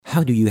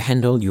How do you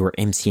handle your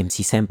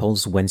MCMC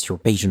samples once your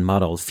Bayesian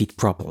model fit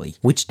properly?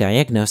 Which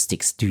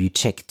diagnostics do you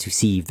check to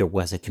see if there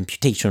was a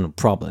computational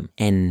problem?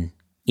 And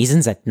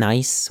isn't that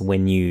nice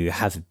when you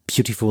have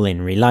beautiful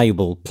and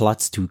reliable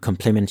plots to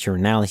complement your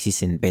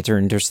analysis and better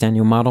understand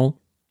your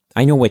model?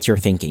 I know what you're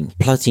thinking.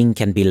 Plotting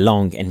can be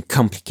long and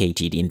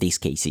complicated in these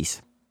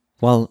cases.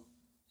 Well,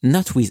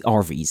 not with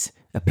ArviZ,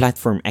 a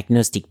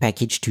platform-agnostic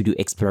package to do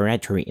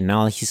exploratory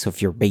analysis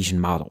of your Bayesian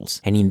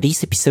models. And in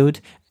this episode,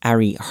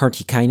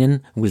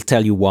 Hartikainen will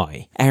tell you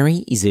why.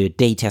 Ari is a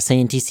data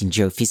scientist in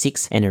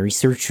geophysics and a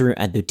researcher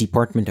at the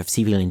Department of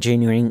Civil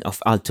Engineering of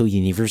Aalto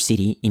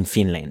University in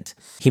Finland.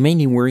 He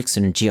mainly works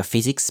on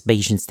geophysics,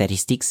 Bayesian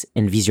statistics,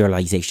 and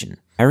visualization.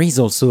 Ari is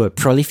also a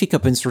prolific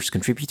open-source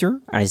contributor,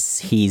 as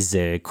he is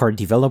a core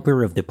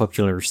developer of the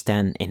popular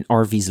Stan and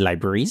ArviZ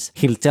libraries.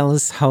 He'll tell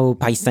us how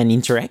PyStan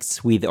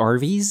interacts with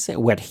ArviZ,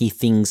 what he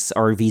thinks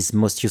ArviZ's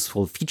most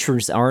useful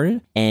features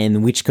are,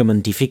 and which common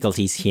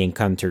difficulties he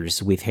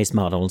encounters with his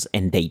models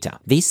and data.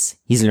 This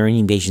is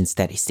Learning Bayesian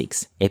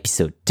Statistics,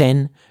 episode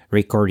 10,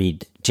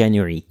 recorded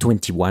January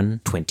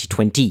 21,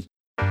 2020.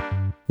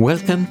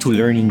 Welcome to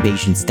Learning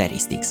Bayesian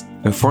Statistics,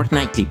 a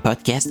fortnightly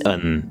podcast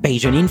on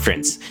Bayesian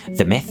inference,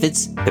 the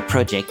methods, the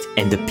project,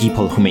 and the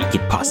people who make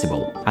it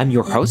possible. I'm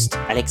your host,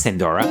 Alex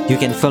Andorra. You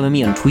can follow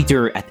me on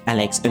Twitter at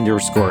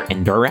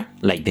Alex_Andorra,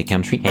 like the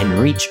country, and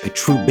reach a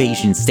true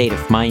Bayesian state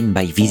of mind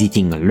by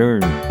visiting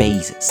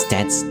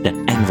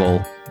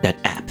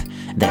learnbayesstats.anvil.app.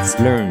 That's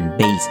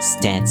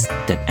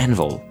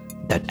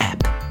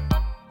learnbayesstats.anvil.app.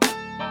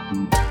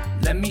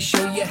 Let me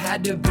show you how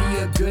to be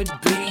a good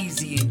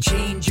Bayesian.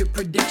 Change your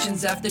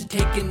predictions after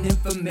taking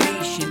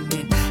information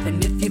in.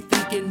 And if you're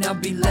thinking I'll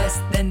be less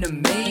than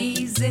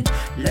amazing,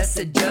 let's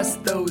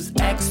adjust those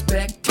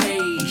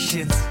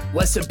expectations.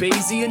 What's a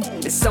Bayesian?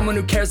 It's someone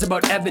who cares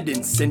about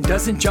evidence and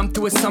doesn't jump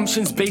to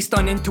assumptions based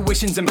on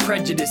intuitions and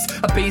prejudice.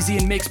 A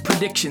Bayesian makes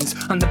predictions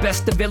on the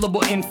best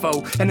available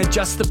info and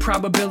adjusts the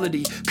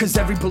probability, cause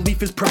every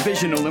belief is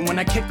provisional. And when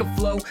I kick a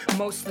flow,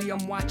 mostly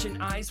I'm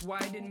watching eyes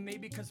widen,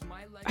 maybe cause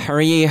my life...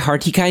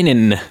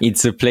 Hartikainen,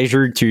 it's a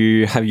pleasure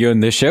to have you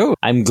on the show.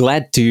 I'm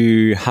glad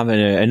to have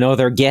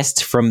another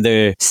guest from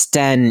the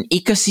Stan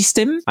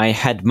ecosystem. I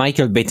had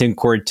Michael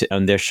Betancourt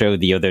on the show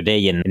the other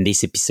day, and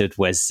this episode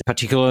was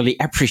particularly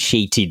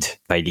appreciated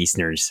by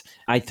listeners.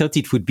 I thought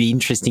it would be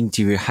interesting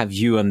to have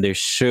you on the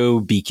show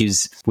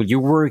because, well, you're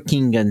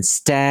working on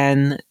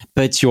Stan,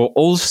 but you're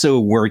also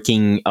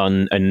working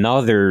on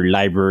another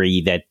library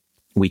that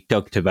we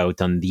talked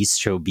about on this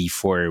show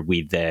before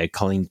with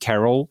Colin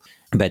Carroll.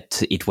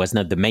 But it was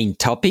not the main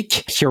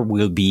topic. Here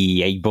we'll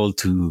be able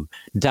to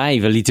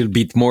dive a little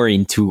bit more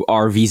into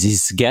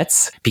ArviZ's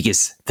guts,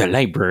 because the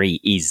library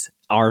is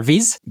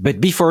ArviZ.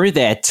 But before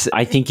that,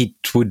 I think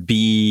it would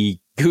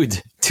be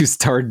good to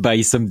start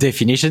by some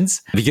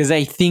definitions, because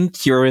I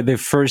think you're the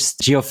first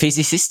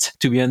geophysicist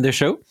to be on the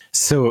show.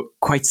 So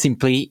quite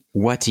simply,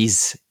 what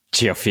is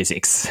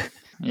geophysics?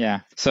 Yeah,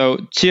 so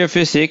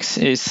geophysics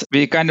is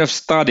we kind of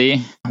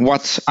study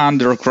what's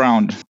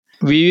underground.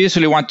 We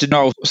usually want to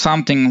know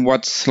something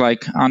what's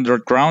like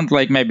underground,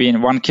 like maybe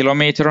in 1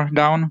 kilometer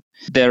down.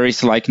 There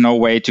is like no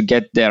way to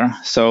get there.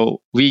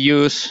 So we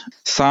use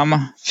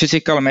some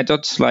physical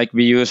methods, like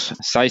we use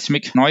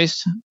seismic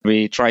noise.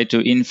 We try to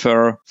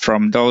infer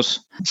from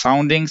those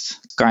soundings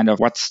kind of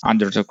what's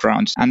under the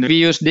ground. And we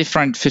use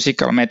different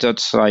physical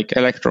methods like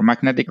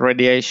electromagnetic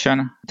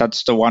radiation.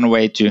 That's the one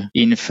way to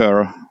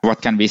infer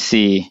what can we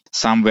see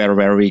somewhere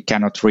where we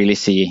cannot really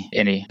see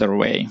any other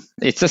way.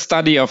 It's a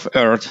study of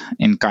Earth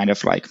in kind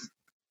of like...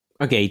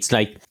 Okay, it's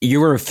like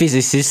you're a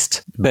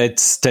physicist, but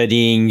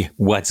studying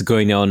what's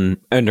going on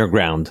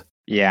underground.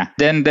 Yeah.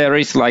 Then there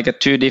is like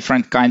two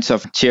different kinds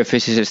of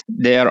geophysicists.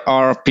 There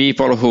are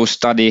people who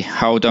study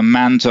how the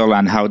mantle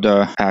and how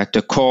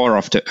the core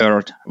of the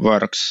Earth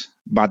works.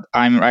 But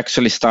I'm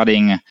actually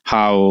studying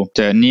how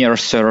the near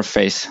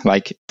surface,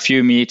 like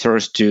few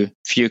meters to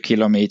few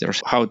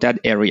kilometers, how that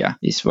area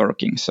is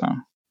working. So.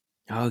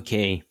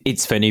 Okay.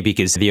 It's funny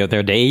because the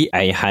other day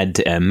I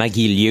had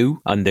Maggie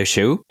Liu on the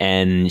show,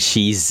 and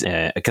she's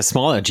a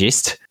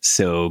cosmologist.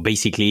 So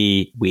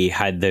basically we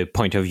had the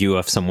point of view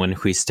of someone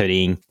who is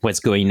studying what's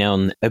going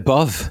on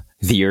above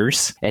the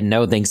Earth. And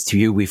now, thanks to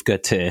you, we've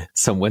got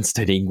someone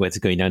studying what's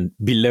going on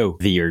below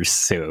the Earth.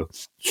 So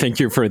thank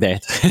you for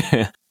that.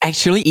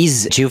 Actually,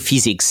 is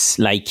geophysics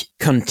like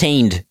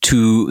contained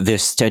to the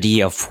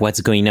study of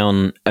what's going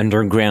on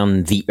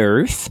underground the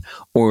Earth?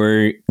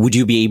 Or would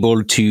you be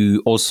able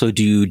to also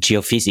do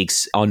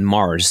geophysics on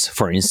Mars,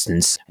 for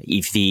instance?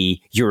 If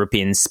the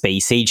European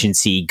Space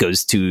Agency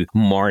goes to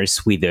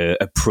Mars with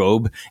a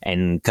probe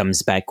and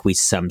comes back with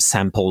some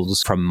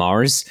samples from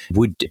Mars,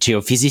 would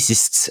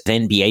geophysicists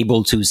then be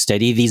able to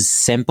study these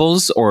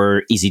samples,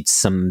 or is it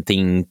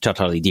something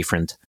totally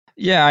different?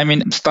 Yeah, I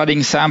mean,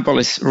 studying sample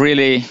is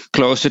really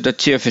close to the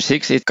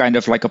geophysics. It's kind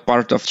of like a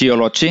part of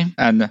geology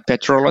and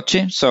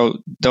petrology.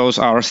 So those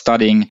are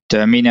studying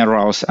the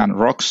minerals and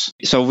rocks.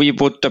 So we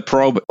put the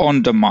probe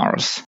on the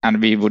Mars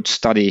and we would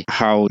study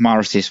how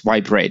Mars is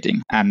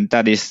vibrating. And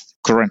that is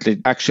currently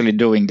actually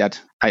doing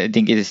that. I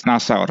think it is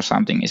NASA or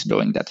something is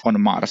doing that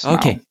on Mars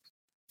Okay. now.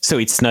 So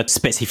it's not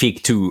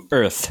specific to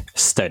Earth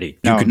study.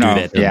 You could do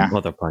that on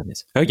other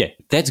planets. Okay,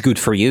 that's good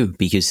for you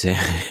because if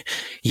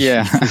you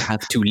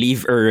have to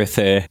leave Earth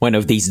one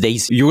of these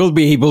days, you will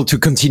be able to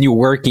continue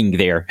working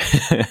there.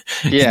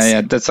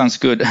 Yeah, that sounds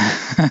good.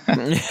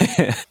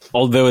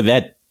 Although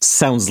that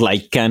sounds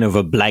like kind of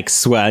a black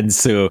swan,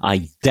 so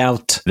I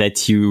doubt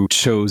that you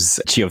chose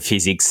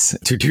geophysics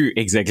to do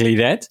exactly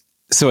that.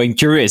 So I'm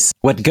curious,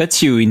 what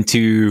got you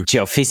into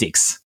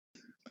geophysics?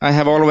 I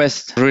have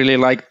always really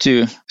liked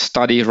to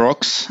study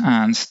rocks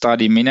and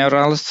study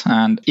minerals.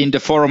 And in the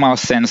formal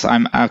sense,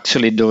 I'm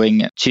actually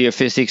doing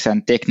geophysics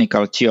and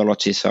technical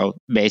geology. So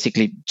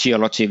basically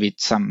geology with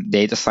some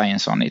data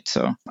science on it.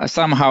 So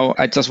somehow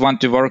I just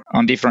want to work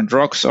on different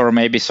rocks or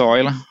maybe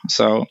soil.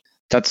 So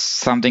that's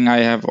something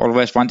I have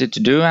always wanted to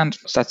do. And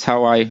that's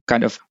how I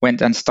kind of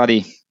went and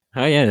studied.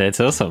 Oh yeah, that's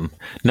awesome.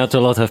 Not a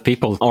lot of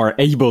people are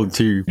able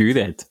to do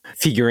that.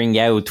 Figuring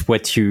out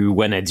what you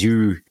want to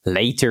do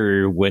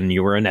later when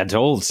you're an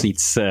adult,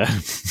 it's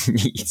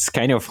it's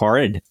kind of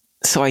hard.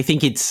 So I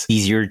think it's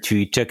easier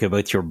to talk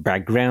about your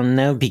background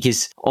now,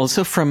 because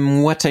also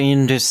from what I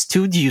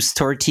understood, you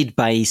started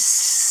by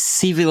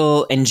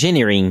civil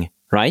engineering,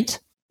 right?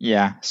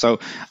 Yeah, so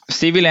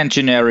civil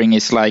engineering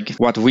is like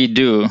what we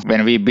do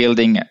when we're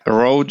building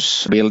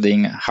roads,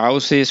 building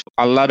houses.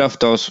 A lot of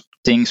those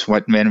things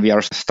when we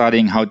are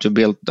studying how to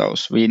build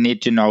those, we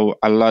need to know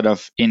a lot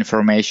of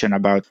information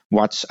about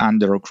what's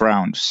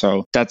underground.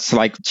 So that's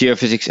like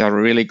geophysics are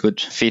a really good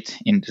fit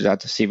into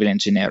that civil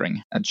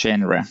engineering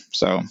genre.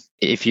 So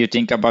if you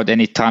think about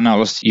any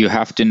tunnels, you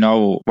have to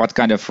know what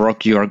kind of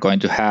rock you are going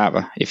to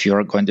have if you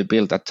are going to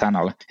build a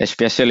tunnel,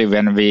 especially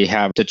when we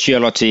have the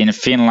geology in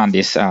Finland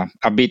is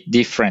a bit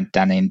different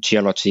than in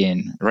geology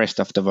in rest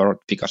of the world,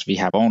 because we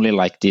have only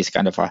like these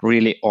kind of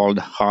really old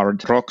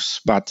hard rocks,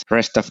 but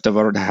rest of the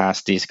world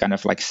has these kind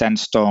of like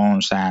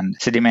sandstones and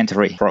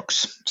sedimentary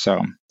rocks. So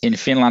in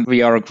Finland,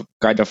 we are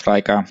kind of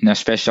like in a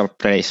special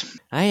place.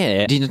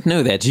 I didn't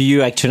know that. Do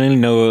you actually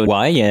know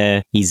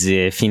why is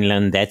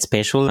Finland that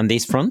special on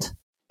this front?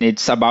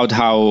 It's about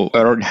how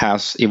Earth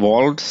has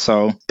evolved.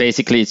 So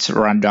basically it's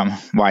random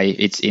why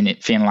it's in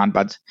Finland,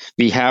 but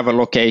we have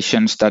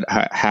locations that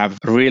have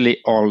really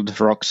old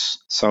rocks.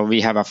 So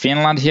we have a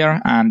Finland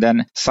here, and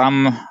then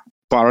some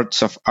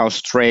parts of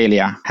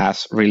Australia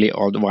has really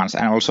old ones,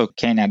 and also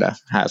Canada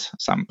has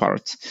some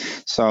parts.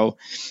 So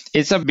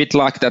it's a bit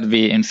luck that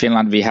we in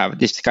Finland we have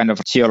this kind of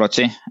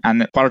geology,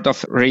 and part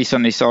of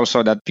reason is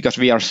also that because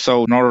we are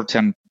so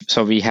northern,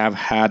 so we have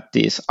had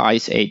these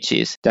ice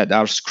ages that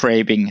are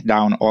scraping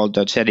down all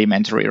the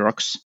sedimentary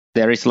rocks.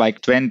 There is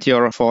like 20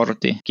 or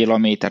 40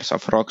 kilometers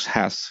of rocks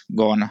has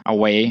gone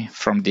away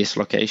from this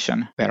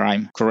location where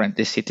I'm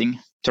currently sitting.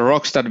 The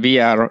rocks that we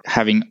are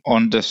having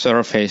on the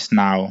surface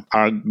now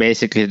are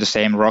basically the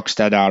same rocks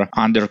that are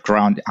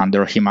underground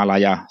under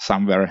Himalaya,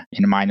 somewhere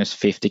in minus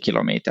 50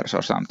 kilometers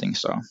or something.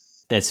 So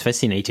that's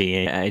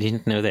fascinating. I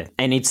didn't know that.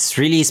 And it's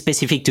really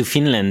specific to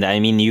Finland.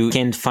 I mean, you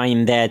can't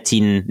find that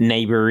in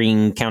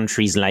neighboring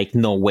countries like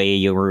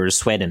Norway or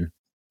Sweden.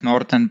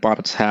 Northern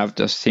parts have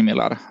the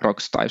similar rock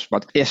types,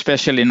 but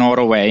especially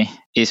Norway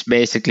is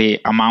basically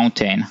a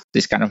mountain,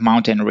 this kind of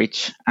mountain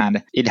ridge,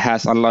 and it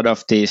has a lot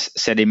of these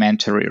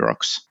sedimentary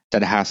rocks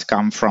that has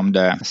come from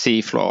the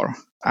seafloor.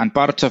 And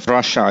parts of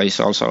Russia is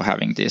also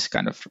having this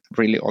kind of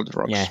really old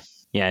rocks.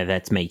 Yeah,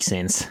 that makes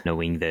sense,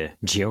 knowing the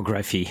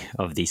geography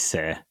of this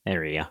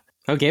area.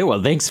 Okay,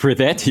 well, thanks for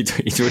that.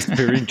 It was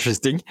very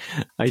interesting.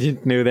 I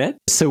didn't know that.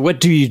 So what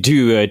do you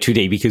do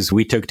today? Because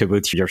we talked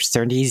about your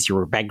studies,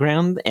 your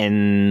background,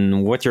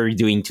 and what you're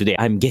doing today.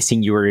 I'm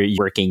guessing you're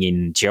working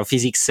in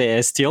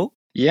geophysics still?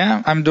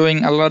 Yeah, I'm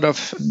doing a lot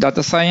of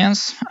data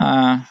science,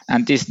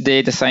 and this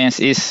data science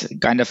is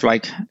kind of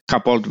like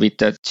coupled with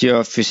the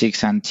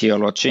geophysics and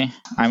geology.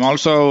 I'm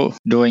also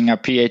doing a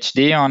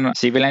PhD on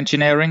civil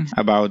engineering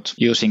about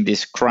using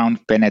these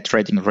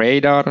ground-penetrating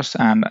radars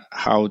and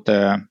how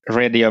the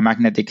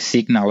radiomagnetic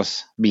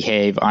signals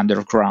behave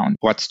underground.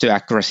 What's the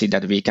accuracy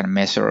that we can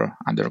measure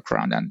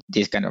underground and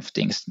these kind of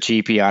things.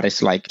 GPR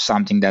is like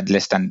something that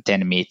less than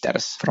 10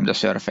 meters from the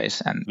surface,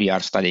 and we are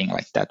studying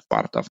like that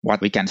part of what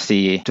we can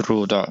see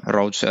through the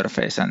road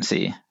surface and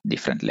see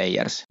different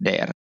layers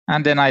there.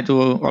 And then I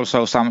do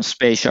also some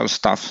spatial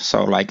stuff,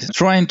 so like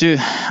trying to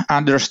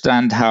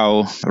understand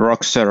how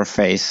rock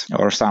surface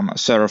or some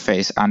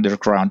surface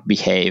underground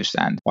behaves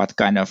and what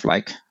kind of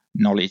like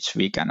knowledge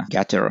we can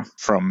gather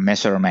from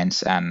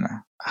measurements and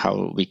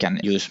how we can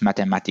use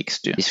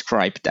mathematics to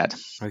describe that.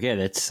 Okay,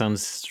 that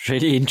sounds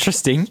really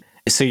interesting.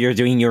 So you're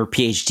doing your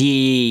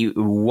PhD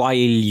while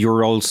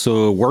you're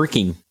also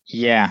working?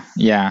 Yeah.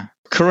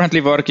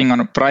 Currently working on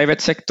a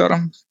private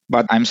sector,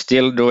 but I'm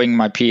still doing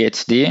my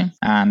PhD.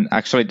 And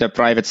actually the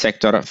private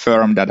sector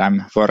firm that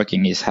I'm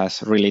working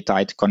has really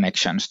tight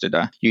connections to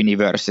the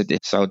university.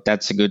 So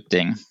that's a good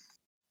thing.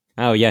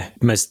 Oh, yeah.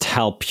 It must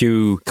help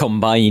you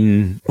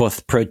combine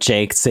both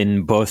projects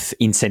and both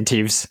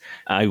incentives.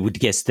 I would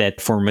guess that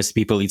for most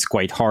people, it's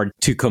quite hard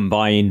to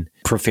combine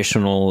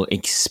professional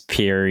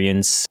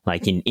experience,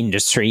 like in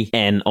industry,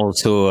 and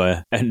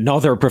also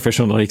another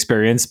professional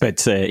experience,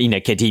 but in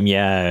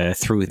academia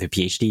through the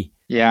PhD.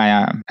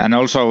 Yeah. And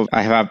also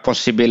I have a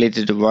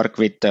possibility to work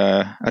with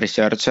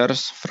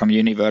researchers from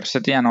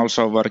university and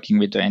also working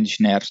with the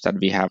engineers that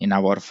we have in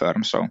our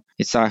firm. So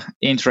it's an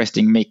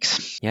interesting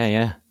mix.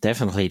 Yeah,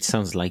 definitely. It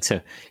sounds like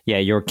so. Yeah,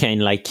 you're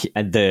kind of like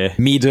at the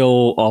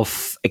middle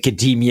of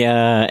academia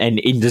and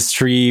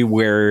industry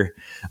where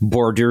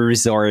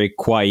borders are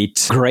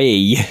quite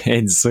gray.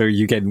 And so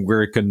you can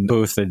work on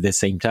both at the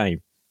same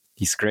time.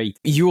 It's great.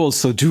 You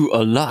also do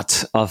a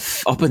lot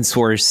of open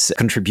source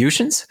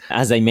contributions.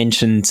 As I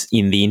mentioned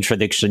in the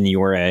introduction,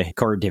 you're a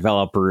core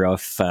developer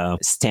of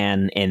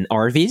Stan and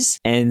ArviZ.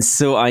 And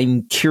so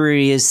I'm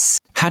curious,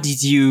 how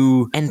did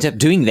you end up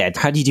doing that?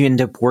 How did you end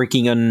up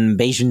working on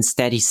Bayesian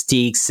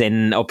statistics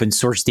and open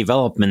source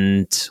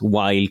development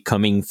while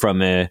coming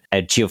from a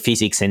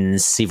geophysics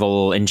and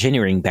civil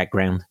engineering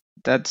background?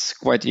 That's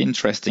quite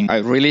interesting. I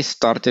really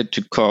started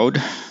to code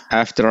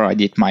after I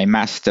did my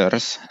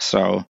master's.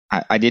 So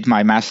I did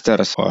my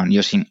master's on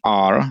using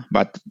R,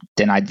 but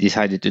then I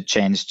decided to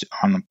change to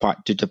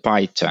the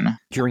Python.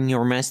 During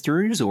your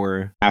master's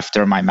or?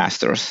 After my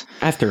master's.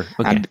 After,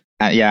 okay.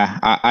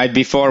 I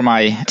before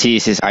my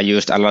thesis, I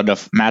used a lot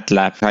of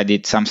MATLAB. I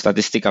did some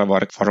statistical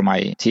work for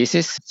my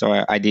thesis.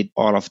 So I did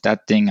all of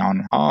that thing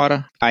on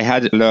R. I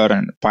had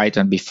learned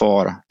Python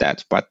before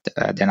that, but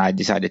then I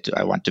decided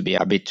I want to be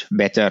a bit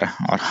better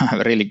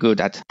or really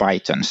good at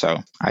Python. So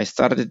I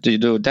started to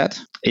do that.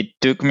 It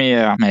took me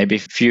maybe a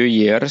few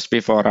years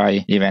before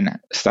I even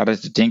started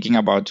thinking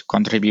about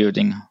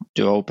contributing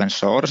to open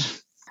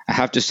source. I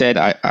have to say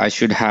that I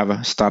should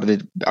have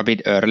started a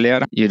bit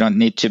earlier. You don't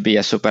need to be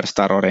a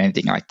superstar or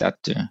anything like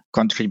that to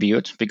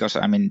contribute because,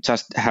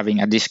 just having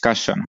a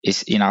discussion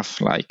is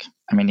enough.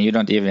 You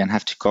don't even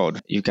have to code.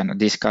 You can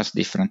discuss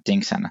different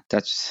things, and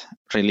that's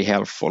really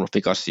helpful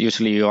because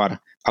usually you are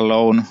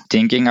alone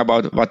thinking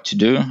about what to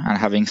do, and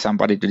having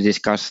somebody to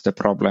discuss the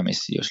problem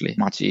is usually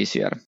much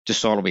easier to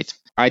solve it.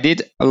 I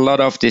did a lot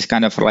of this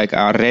kind of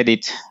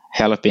Reddit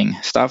helping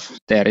stuff.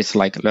 There is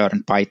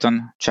Learn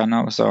Python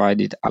channel. So I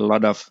did a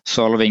lot of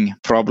solving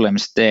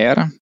problems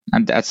there.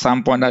 And at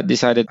some point I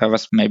decided I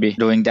was maybe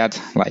doing that,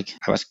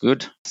 I was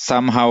good.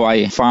 Somehow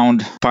I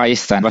found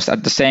Python. Was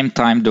at the same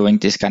time doing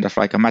this kind of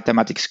a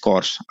mathematics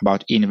course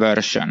about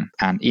inversion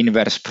and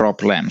inverse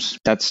problems.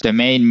 That's the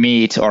main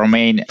meat or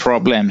main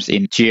problems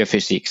in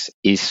geophysics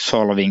is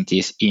solving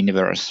these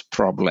inverse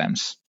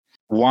problems.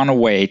 One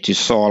way to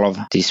solve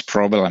these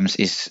problems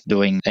is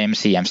doing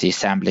MCMC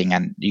sampling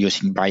and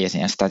using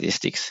Bayesian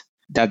statistics.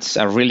 That's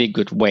a really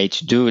good way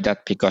to do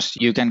that because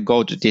you can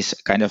go to this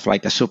kind of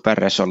a super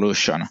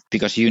resolution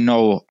because you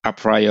know a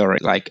priori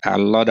a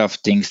lot of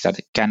things that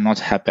cannot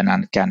happen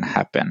and can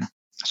happen.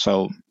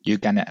 So you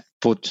can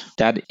put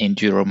that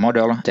into your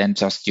model, then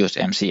just use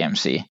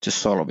MCMC to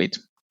solve it.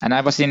 And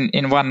I was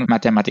in one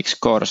mathematics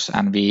course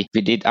and we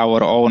did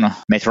our own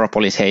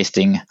metropolis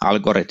hasting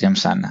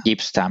algorithms and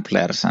Gibbs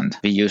samplers, and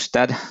we used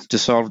that to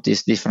solve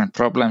these different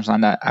problems.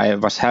 And I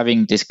was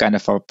having this kind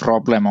of a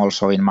problem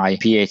also in my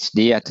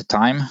PhD at the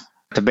time.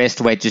 The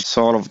best way to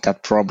solve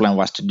that problem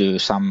was to do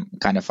some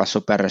kind of a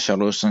super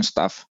resolution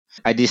stuff.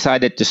 I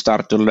decided to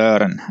start to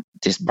learn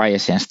this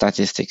Bayesian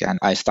statistic, and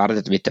I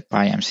started with the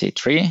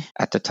PyMC3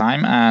 at the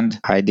time, and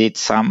I did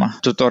some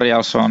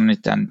tutorials on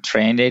it and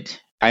trained it.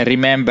 I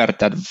remember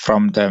that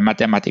from the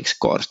mathematics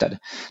course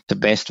that the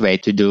best way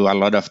to do a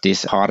lot of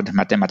these hard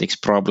mathematics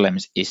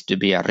problems is to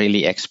be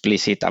really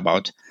explicit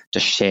about the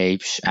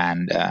shapes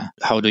and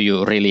how do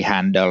you really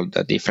handle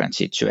the different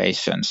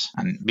situations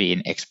and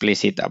being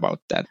explicit about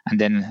that. And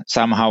then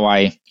somehow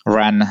I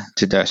ran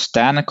to the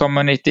Stan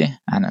community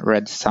and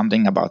read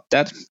something about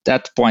that. At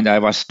that point I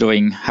was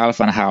doing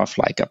half and half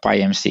like a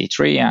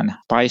PyMC3 and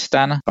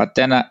PyStan, but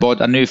then I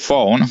bought a new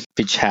phone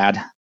which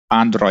had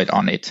Android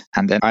on it.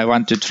 And then I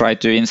want to try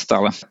to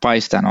install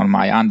PyStan on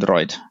my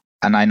Android.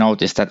 And I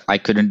noticed that I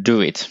couldn't do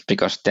it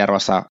because there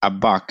was a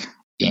bug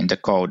in the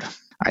code.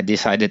 I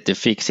decided to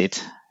fix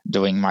it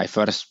doing my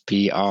first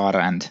PR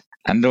and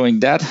doing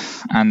that.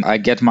 And I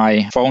get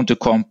my phone to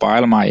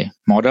compile my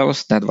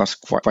models. That was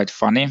quite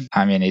funny.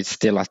 It's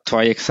still a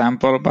toy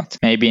example, but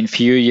maybe in a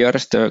few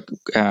years the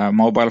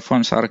mobile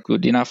phones are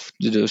good enough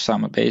to do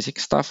some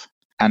basic stuff.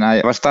 And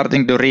I was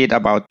starting to read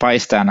about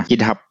PyStan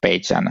GitHub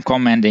page and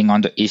commenting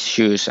on the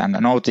issues, and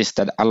noticed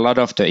that a lot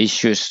of the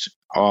issues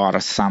are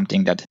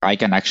something that I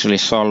can actually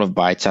solve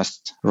by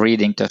just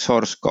reading the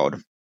source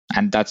code.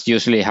 And that's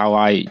usually how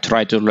I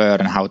try to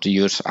learn how to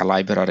use a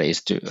library,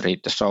 is to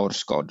read the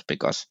source code,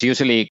 because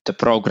usually the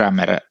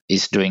programmer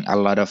is doing a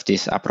lot of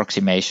these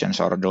approximations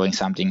or doing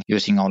something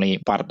using only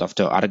part of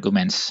the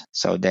arguments.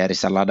 So there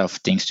is a lot of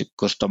things to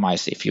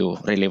customize if you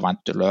really want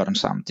to learn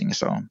something.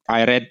 So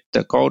I read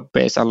the code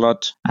base a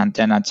lot, and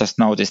then I just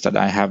noticed that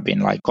I have been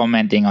like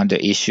commenting on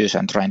the issues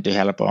and trying to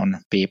help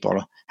on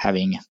people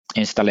having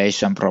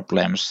installation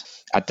problems.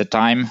 At the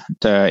time,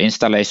 the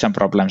installation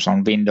problems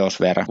on Windows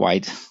were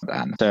wide,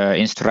 and the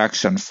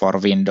instructions for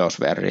Windows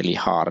were really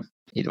hard.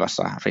 It was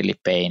a really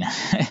pain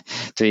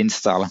to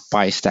install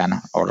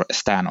PyStan or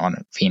Stan on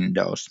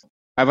Windows.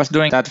 I was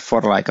doing that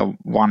for like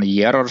 1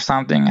 year or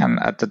something, and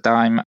at the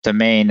time, the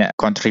main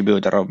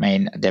contributor or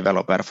main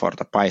developer for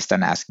the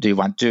PyStan asked, do you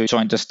want to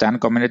join the Stan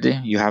community?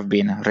 You have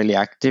been really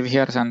active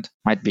here, and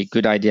might be a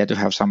good idea to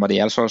have somebody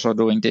else also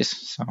doing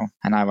this.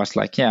 And I was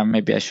like, yeah,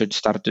 maybe I should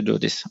start to do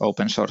this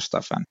open source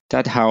stuff. And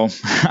that's how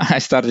I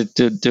started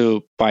to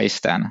do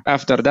PyStan.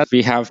 After that,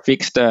 we have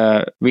fixed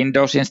the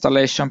Windows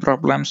installation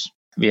problems.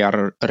 We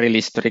are really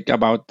strict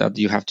about that.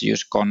 You have to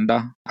use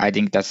Conda. I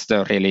think that's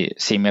the really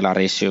similar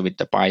issue with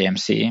the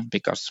PyMC,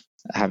 because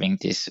having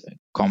these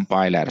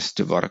compilers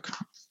to work,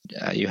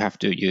 you have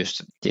to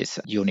use these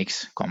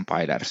Unix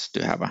compilers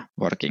to have a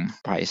working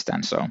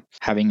PyStan. So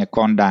having a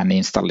Conda and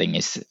installing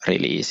is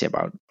really easy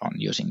on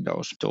using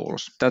those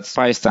tools. That's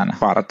PyStan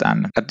part.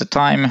 And at the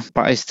time,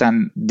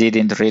 PyStan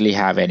didn't really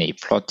have any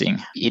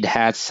plotting. It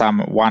had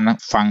one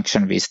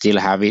function, we still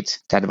have it,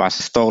 that was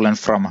stolen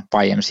from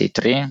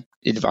PyMC3.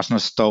 It was not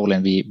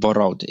stolen, we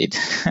borrowed it.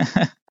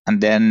 And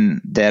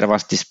then there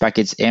was this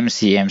package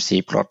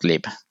MCMC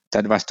plotlib.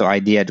 That was the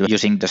idea to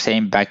using the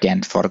same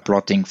backend for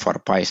plotting for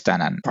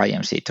PyStan and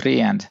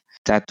PyMC3. And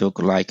that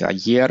took like a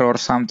year or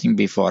something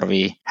before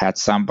we had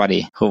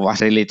somebody who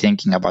was really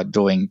thinking about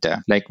doing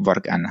the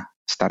legwork and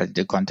started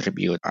to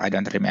contribute. I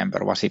don't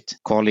remember, was it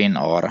Colin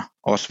or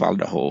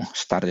Osvaldo who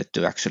started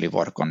to actually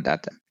work on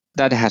that.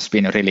 That has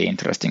been a really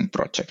interesting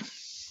project.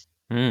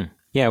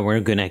 Yeah, we're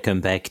gonna come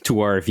back to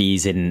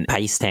ArviZ and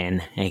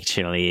PyStan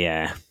actually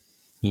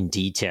in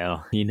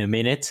detail in a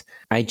minute.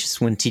 I just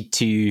wanted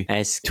to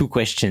ask 2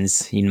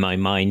 questions in my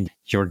mind.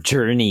 Your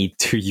journey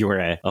to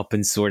your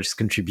open source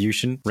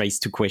contribution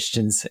raised 2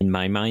 questions in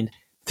my mind.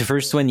 The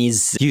first one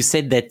is, you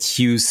said that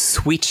you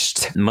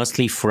switched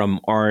mostly from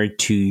R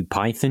to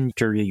Python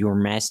during your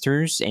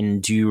master's,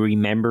 and do you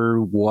remember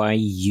why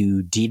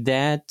you did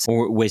that?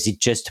 Or was it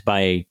just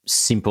by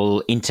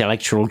simple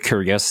intellectual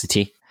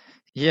curiosity?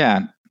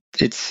 Yeah.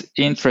 It's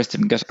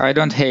interesting because I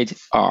don't hate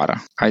R.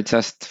 I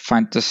just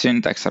find the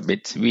syntax a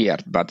bit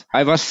weird, but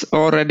I was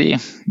already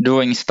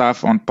doing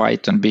stuff on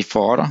Python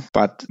before,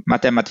 but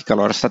mathematical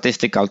or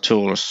statistical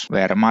tools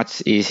were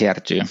much easier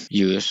to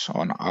use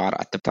on R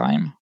at the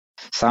time.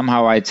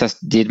 Somehow I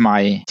just did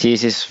my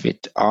thesis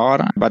with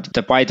R, but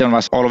the Python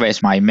was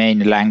always my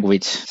main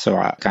language, so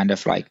I kind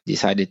of like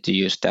decided to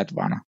use that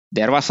one.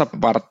 There was a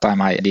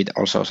part-time I did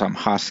also some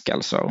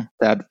Haskell, so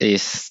that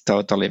is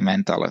totally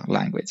mental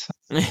language.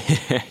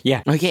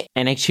 Yeah. Okay.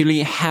 And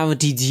actually, how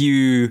did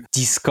you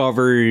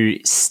discover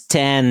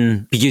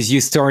Stan? Because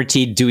you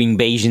started doing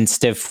Bayesian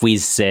stuff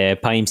with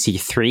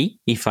PyMC3,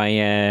 if I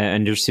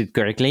understood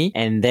correctly.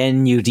 And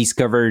then you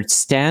discovered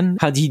Stan.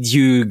 How did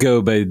you go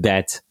about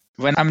that?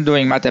 When I'm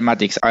doing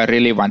mathematics, I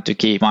really want to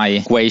keep my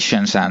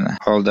equations and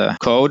all the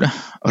code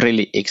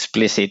really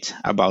explicit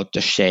about the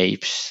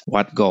shapes,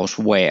 what goes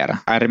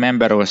where. I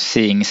remember I was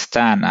seeing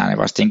Stan and I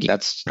was thinking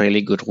that's a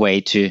really good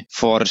way to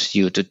force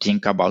you to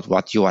think about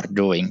what you are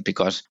doing,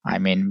 because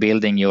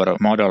building your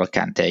model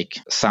can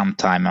take some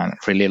time, a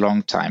really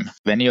long time.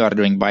 When you are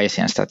doing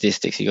Bayesian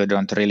statistics, you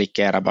don't really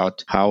care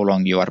about how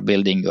long you are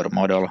building your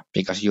model,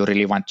 because you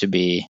really want to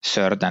be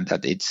certain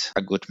that it's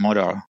a good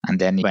model. And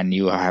then when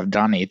you have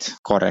done it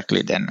correctly,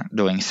 then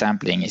doing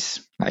sampling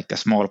is like a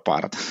small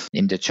part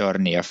in the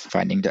journey of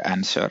finding the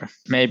answer.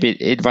 Maybe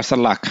it was a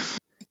luck.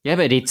 Yeah,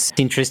 but it's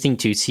interesting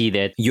to see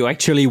that you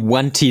actually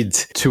wanted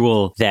a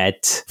tool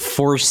that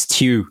forced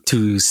you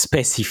to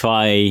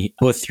specify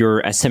both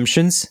your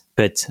assumptions.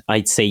 But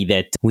I'd say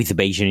that with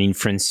Bayesian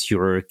inference,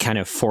 you're kind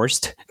of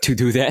forced to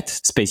do that,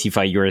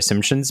 specify your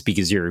assumptions,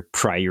 because your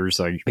priors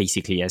are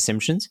basically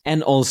assumptions.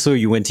 And also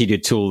you wanted a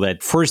tool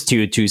that forced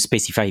you to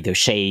specify the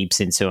shapes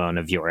and so on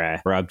of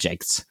your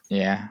objects.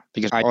 Yeah,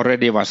 because I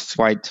already was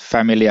quite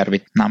familiar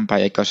with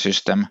NumPy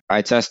ecosystem.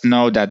 I just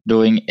know that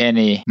doing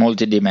any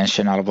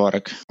multidimensional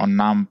work on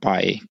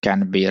NumPy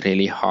can be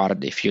really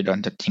hard if you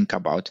don't think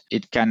about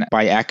it. It can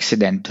by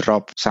accident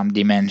drop some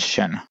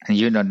dimension and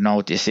you don't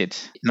notice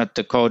it. Not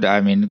the code,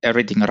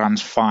 everything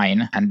runs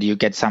fine and you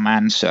get some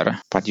answer,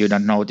 but you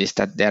don't notice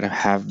that there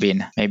have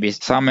been maybe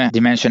some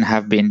dimension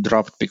have been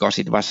dropped because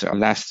it was a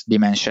last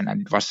dimension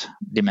and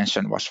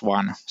dimension was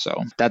 1.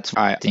 So that's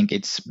why I think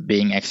it's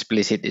being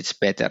explicit, it's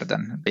better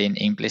than being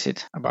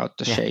implicit about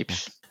the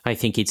shapes. I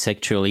think it's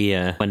actually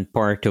one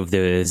part of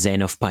the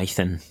Zen of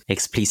Python.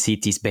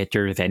 Explicit is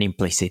better than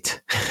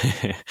implicit.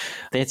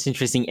 That's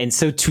interesting. And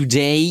so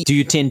today, do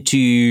you tend to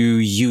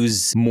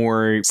use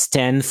more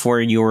Stan for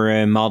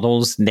your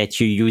models that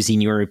you use in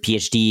your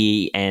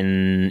PhD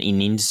and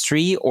in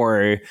industry?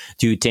 Or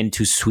do you tend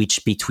to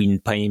switch between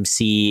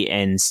PyMC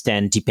and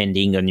Stan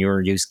depending on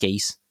your use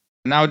case?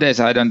 Nowadays,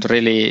 I don't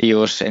really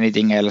use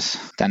anything else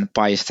than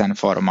Python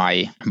for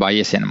my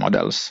Bayesian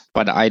models.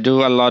 But I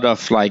do a lot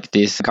of like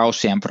these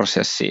Gaussian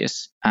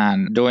processes.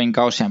 And doing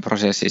Gaussian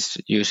processes,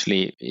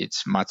 usually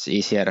it's much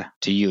easier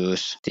to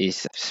use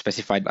these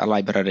specified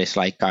libraries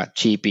like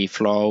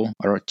GPFlow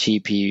or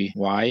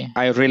GPY.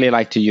 I really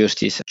like to use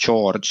this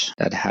George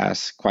that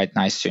has quite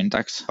nice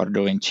syntax for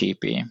doing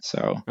GP.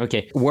 So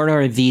okay, what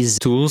are these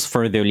tools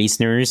for the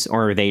listeners?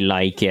 Or are they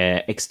like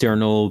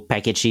external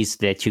packages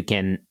that you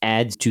can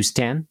add to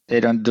Stan? They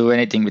don't do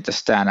anything with the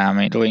Stan. I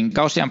mean, doing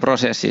Gaussian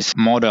processes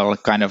model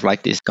kind of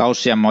like this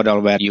Gaussian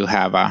model where you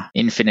have a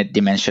infinite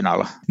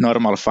dimensional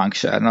normal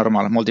function,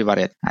 normal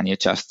multivariate, and you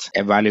just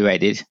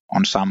evaluate it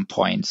on some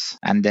points.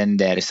 And then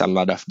there is a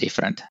lot of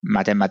different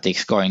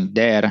mathematics going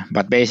there.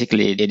 But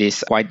basically, it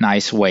is quite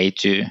nice way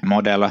to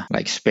model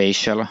like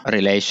spatial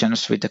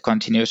relations with the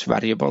continuous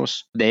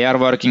variables. They are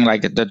working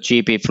like the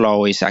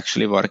GPFlow is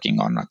actually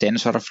working on a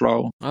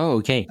TensorFlow. Oh,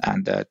 okay.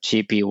 And the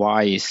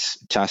GPY is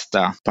just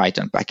a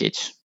Python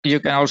package. You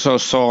can also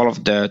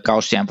solve the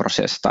Gaussian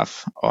process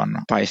stuff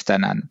on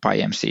Python and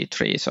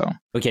PyMC3. So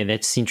okay,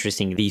 that's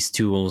interesting. These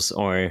tools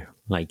are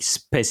like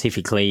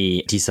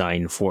specifically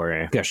designed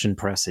for Gaussian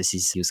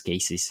processes use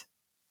cases.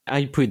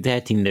 I put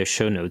that in the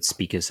show notes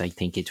because I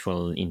think it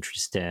will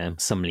interest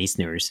some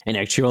listeners. And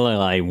actually,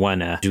 I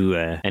want to do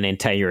an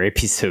entire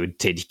episode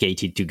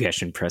dedicated to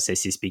Gaussian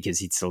processes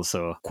because it's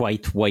also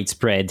quite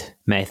widespread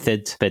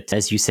method. But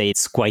as you say,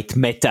 it's quite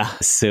meta.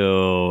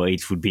 So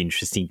it would be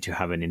interesting to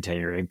have an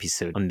entire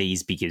episode on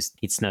these because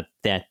it's not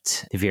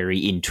that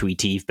very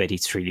intuitive, but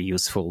it's really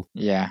useful.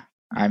 Yeah.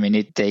 I mean,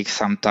 it takes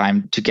some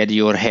time to get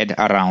your head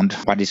around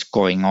what is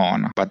going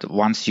on. But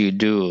once you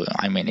do,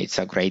 I mean, it's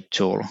a great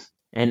tool.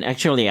 And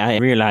actually, I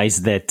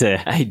realized that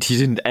I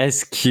didn't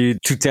ask you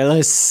to tell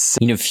us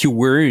in a few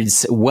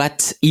words,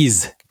 what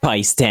is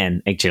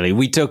PyStan, actually.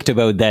 We talked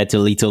about that a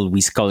little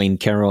with Colin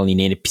Carroll in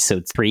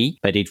episode 3,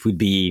 but it would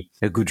be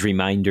a good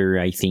reminder,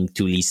 I think,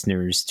 to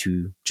listeners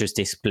to just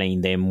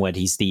explain them what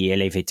is the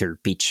elevator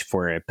pitch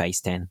for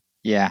PyStan.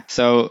 Yeah,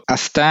 so a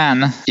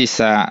Stan is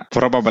a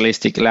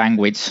probabilistic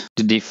language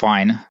to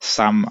define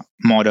some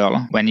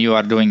model. When you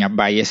are doing a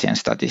Bayesian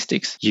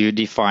statistics, you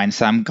define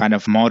some kind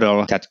of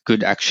model that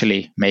could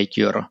actually make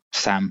your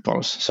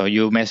samples. So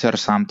you measure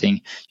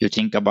something, you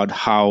think about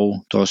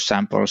how those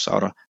samples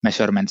or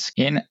measurements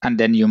in, and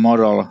then you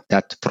model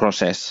that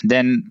process.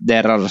 Then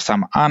there are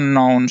some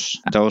unknowns.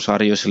 Those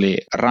are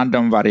usually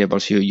random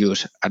variables. You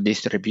use a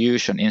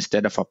distribution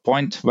instead of a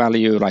point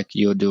value, like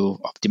you do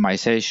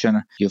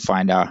optimization. You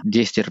find a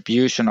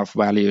distribution of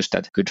values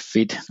that could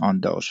fit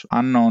on those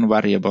unknown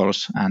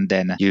variables, and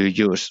then you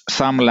use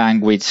some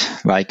language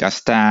like a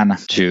Stan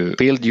to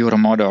build your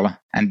model.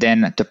 And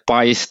then the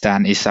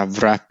PyStan is a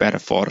wrapper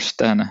for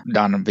Stan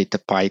done with the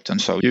Python.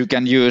 So you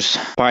can use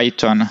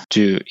Python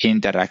to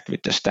interact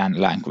with the Stan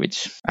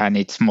language, and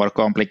it's more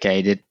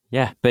complicated.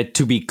 Yeah, but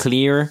to be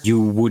clear,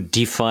 you would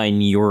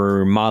define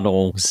your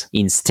models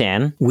in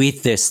Stan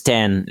with the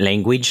Stan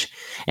language,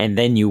 and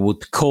then you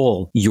would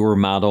call your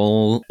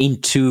model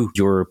into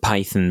your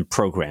Python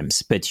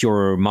programs. But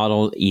your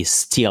model is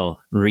still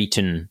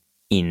written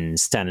in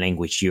Stan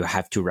language. You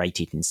have to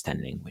write it in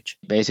Stan language.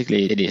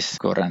 Basically, it is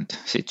current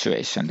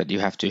situation that you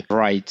have to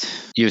write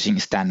using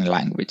Stan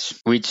language,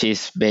 which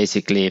is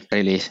basically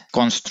really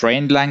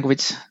constrained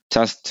language,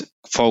 just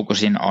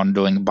focusing on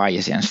doing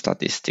Bayesian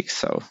statistics.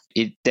 So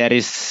there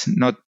is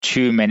not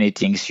too many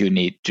things you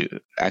need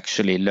to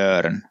actually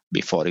learn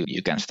before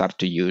you can start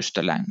to use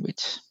the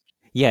language.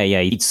 Yeah,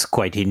 it's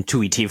quite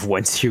intuitive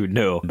once you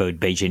know about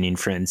Bayesian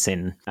inference.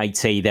 And I'd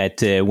say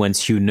that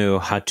once you know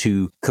how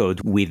to code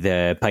with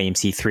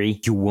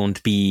PyMC3, you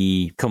won't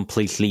be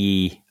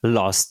completely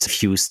lost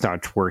if you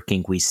start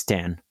working with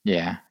Stan.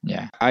 Yeah.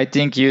 I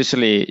think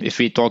usually if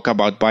we talk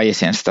about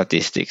Bayesian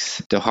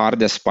statistics, the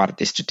hardest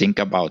part is to think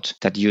about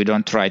that you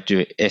don't try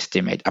to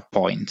estimate a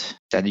point,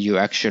 that you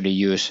actually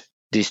use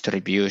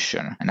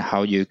distribution and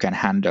how you can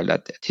handle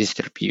that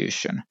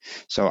distribution.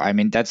 So, I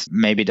mean, that's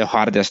maybe the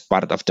hardest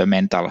part of the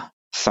mental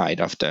side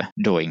of the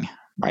doing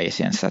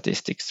Bayesian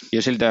statistics.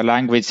 Usually the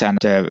language and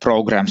the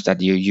programs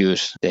that you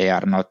use, they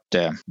are not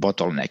the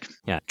bottleneck.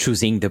 Yeah,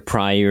 choosing the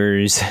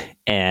priors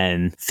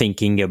and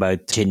thinking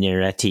about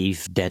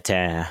generative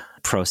data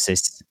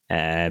process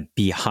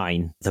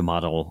behind the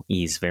model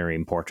is very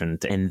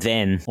important. And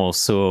then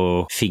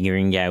also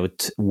figuring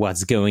out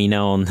what's going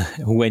on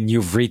when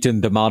you've written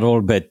the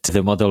model, but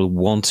the model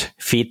won't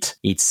fit.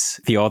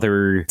 It's the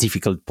other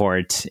difficult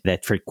part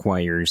that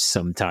requires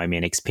some time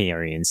and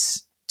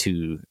experience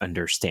to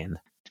understand.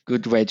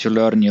 Good way to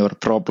learn your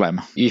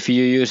problem. If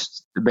you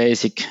use the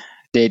basic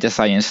data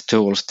science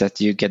tools that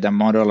you get a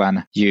model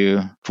and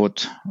you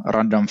put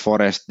random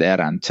forest there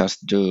and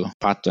just do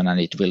pattern and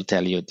it will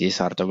tell you these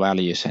are the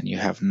values and you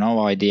have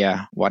no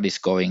idea what is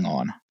going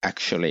on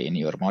actually in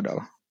your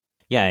model.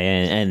 Yeah,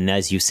 and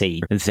as you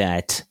say,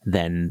 that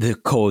then the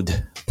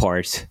code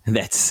part,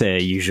 that's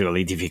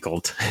usually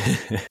difficult.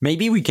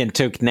 Maybe we can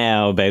talk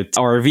now about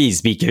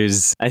ArviZ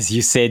because, as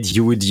you said,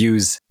 you would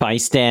use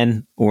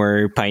PyStan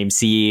or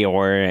PyMC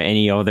or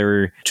any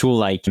other tool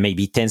like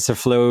maybe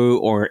TensorFlow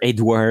or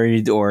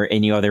Edward or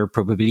any other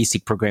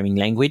probabilistic programming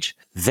language.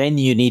 Then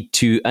you need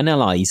to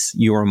analyze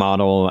your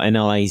model,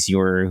 analyze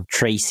your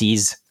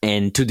traces.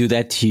 And to do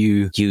that,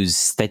 you use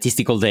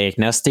statistical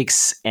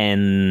diagnostics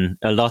and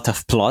a lot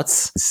of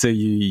plots. So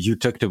you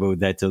talked about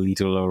that a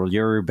little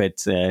earlier, but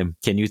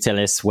can you tell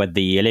us what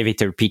the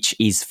elevator pitch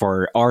is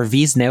for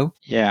ArviZ now?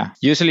 Yeah,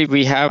 usually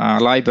we have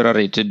a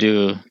library to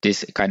do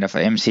this kind of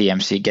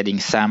MCMC, getting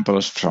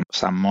samples from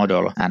some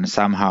model and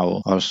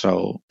somehow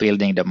also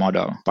building the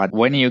model. But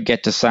when you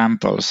get the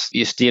samples,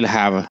 you still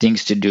have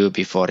things to do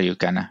before you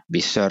can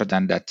be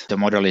certain that the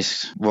model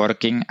is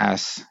working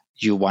as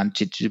you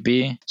want it to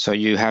be. So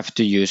you have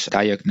to use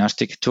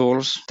diagnostic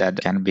tools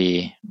that can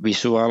be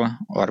visual,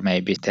 or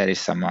maybe there is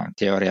some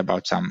theory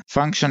about some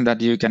function that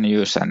you can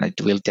use and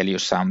it will tell you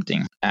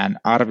something. And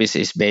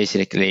ArviZ is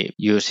basically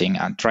using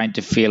and trying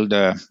to fill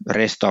the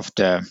rest of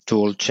the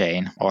tool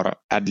chain, or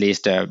at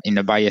least in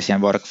the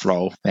Bayesian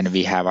workflow, when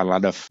we have a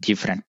lot of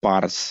different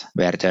parts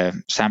where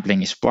the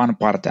sampling is one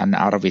part and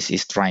ArviZ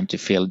is trying to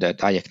fill the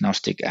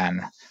diagnostic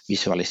and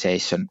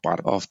visualization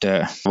part of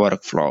the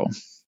workflow.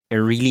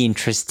 A really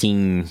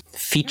interesting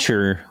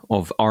feature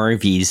of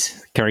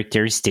ArviZ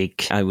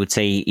characteristic, I would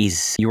say,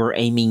 is you're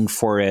aiming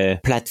for a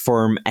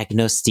platform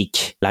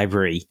agnostic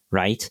library,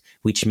 right?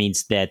 Which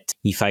means that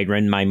if I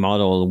run my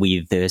model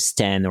with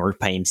Stan or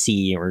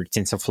PyMC or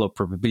TensorFlow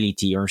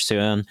probability or so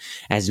on,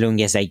 as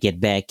long as I get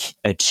back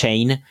a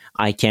chain,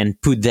 I can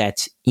put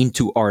that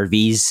into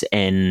ArviZ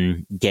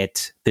and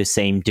get the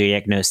same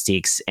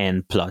diagnostics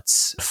and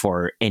plots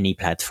for any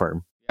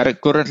platform. We are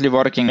currently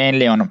working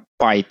mainly on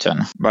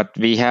Python, but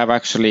we have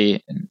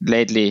actually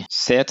lately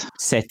Seth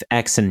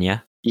Axon,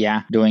 yeah?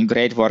 Yeah, doing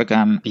great work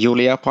on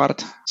Julia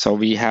part. So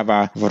we have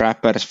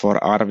wrappers for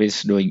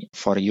ArviZ doing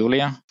for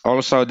Julia.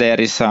 Also,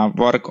 there is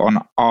work on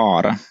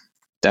R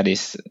that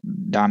is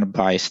done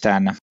by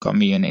Stan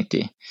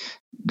community,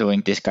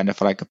 doing this kind of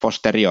like a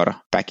posterior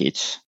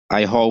package.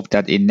 I hope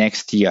that in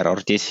next year or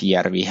this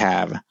year we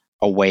have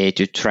a way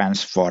to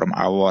transform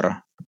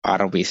our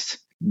ArviZ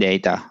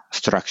data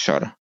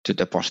structure to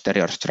the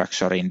posterior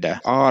structure in the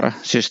R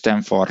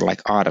system for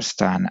like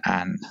RStan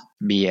and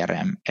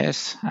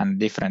BRMS and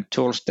different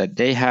tools that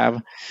they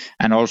have,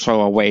 and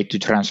also a way to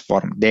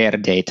transform their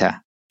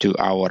data to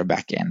our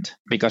backend.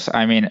 Because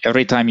I mean,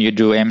 every time you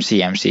do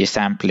MCMC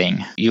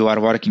sampling, you are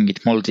working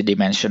with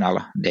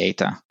multidimensional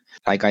data.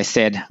 Like I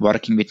said,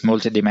 working with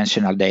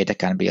multidimensional data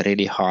can be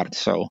really hard.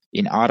 So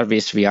in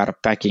ArviZ, we are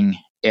packing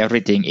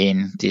everything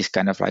in this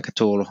kind of like a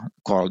tool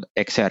called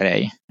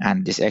Xarray.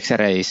 And this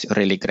Xarray is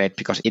really great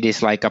because it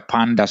is like a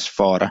pandas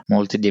for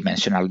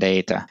multidimensional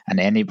data. And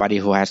anybody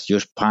who has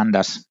used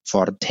pandas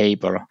for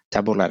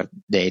tabular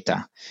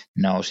data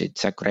knows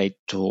it's a great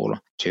tool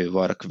to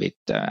work with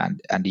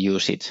and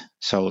use it.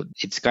 So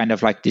it's kind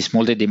of like this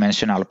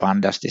multidimensional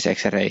pandas, this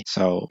Xarray.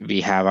 So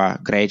we have a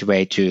great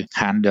way to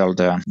handle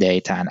the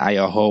data, and I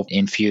hope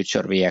in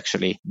future we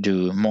actually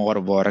do more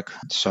work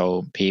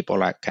so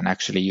people can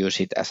actually use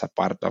it as a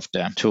part of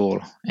the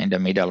tool in the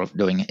middle of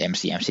doing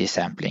MCMC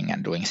sampling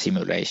and doing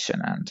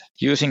simulation and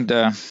using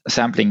the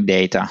sampling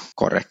data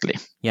correctly.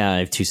 Yeah, I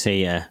have to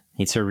say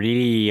it's a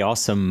really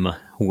awesome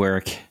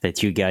work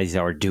that you guys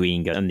are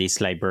doing on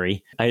this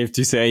library. I have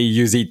to say I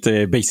use it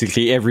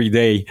basically every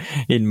day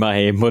in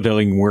my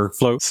modeling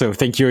workflow. So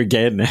thank you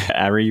again,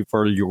 Ari,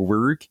 for your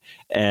work.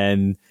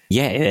 And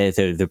yeah,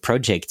 the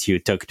project you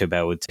talked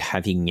about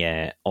having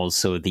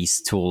also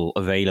this tool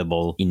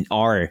available in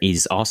R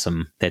is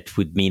awesome. That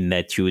would mean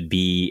that you would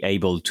be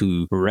able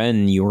to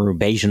run your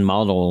Bayesian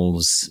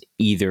models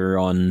either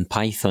on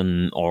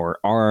Python or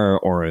R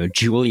or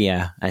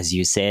Julia, as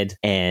you said,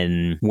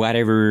 and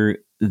whatever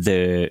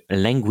the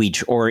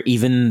language or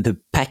even the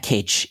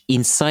package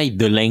inside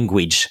the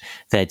language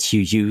that you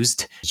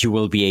used, you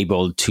will be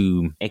able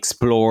to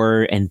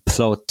explore and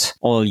plot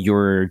all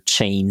your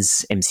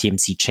chains,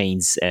 MCMC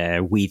chains,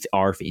 with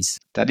ArviZ.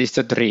 That is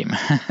the dream.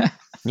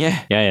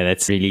 Yeah,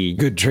 that's really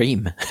good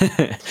dream.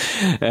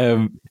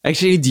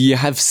 Actually, do you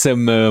have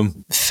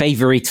some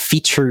favorite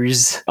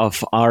features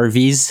of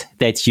ArviZ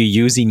that you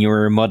use in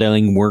your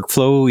modeling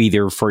workflow,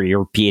 either for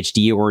your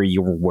PhD or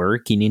your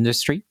work in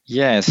industry?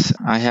 Yes,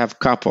 I have a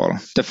couple.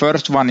 The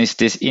first one is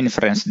this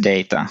inference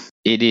data.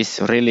 It is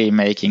really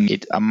making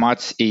it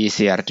much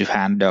easier to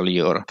handle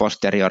your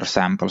posterior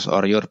samples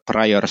or your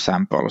prior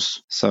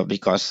samples. So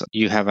because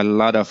you have a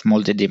lot of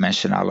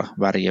multidimensional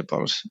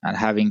variables, and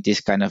having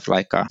this kind of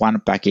like a one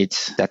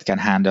package that can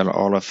handle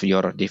all of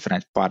your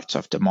different parts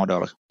of the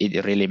model,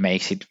 it really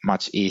makes it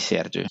much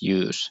easier to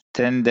use.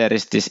 Then there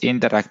is this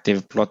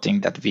interactive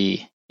plotting that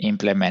we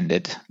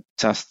implemented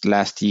just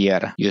last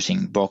year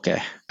using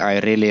Bokeh. I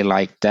really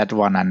like that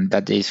one, and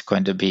that is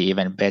going to be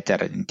even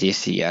better in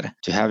this year,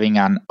 to having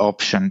an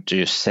option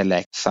to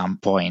select some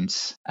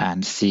points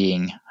and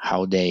seeing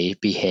how they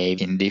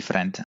behave in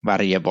different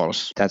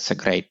variables. That's a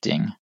great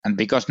thing. And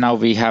because now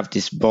we have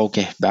this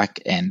Bokeh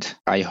backend,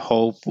 I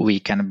hope we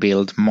can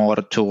build more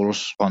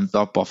tools on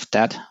top of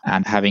that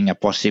and having a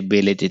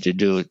possibility to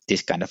do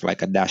this kind of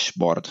like a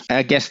dashboard.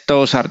 I guess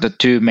those are the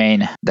two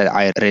main that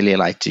I really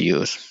like to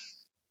use.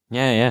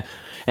 Yeah.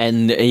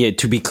 And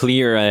to be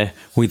clear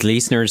with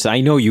listeners,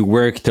 I know you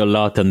worked a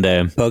lot on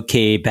the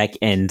Bokeh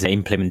backend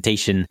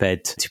implementation,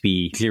 but to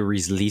be clear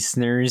with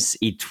listeners,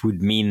 it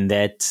would mean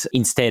that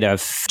instead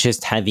of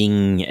just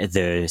having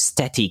the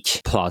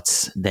static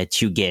plots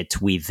that you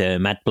get with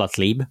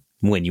Matplotlib,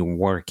 when you're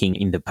working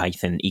in the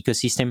Python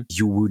ecosystem,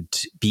 you would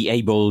be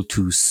able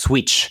to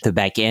switch the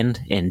backend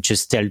and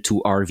just tell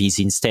to ArviZ,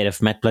 instead of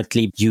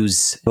Matplotlib,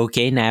 use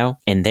Bokeh now.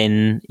 And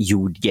then you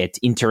would get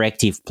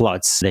interactive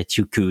plots that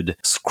you could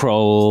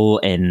scroll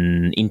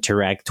and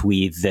interact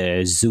with,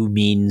 zoom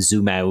in,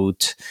 zoom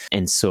out,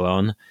 and so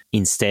on,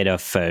 instead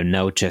of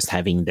now just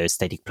having the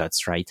static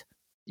plots, right?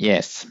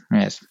 Yes.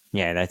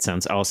 Yeah, that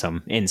sounds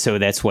awesome. And so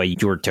that's why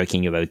you're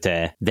talking about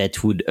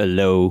that would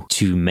allow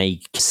to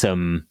make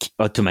some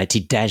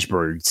automated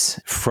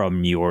dashboards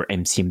from your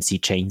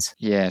MCMC chains.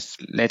 Yes.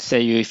 Let's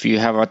say if you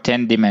have a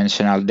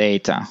 10-dimensional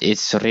data,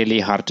 it's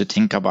really hard to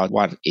think about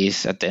what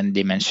is a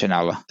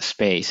 10-dimensional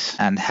space,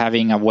 and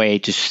having a way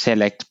to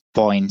select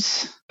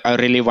points. I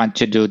really want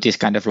to do this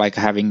kind of like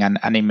having an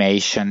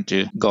animation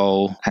to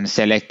go and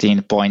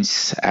selecting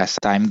points as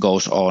time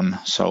goes on.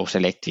 So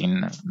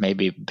selecting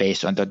maybe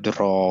based on the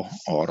draw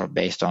or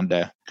based on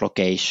the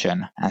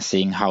location and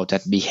seeing how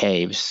that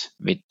behaves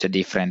with the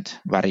different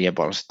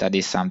variables. That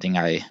is something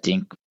I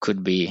think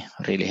could be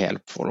really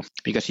helpful,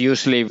 because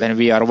usually when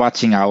we are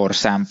watching our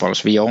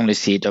samples, we only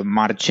see the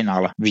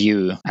marginal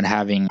view, and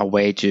having a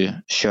way to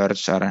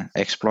search or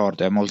explore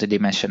the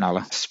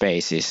multidimensional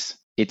spaces,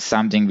 it's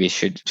something we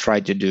should try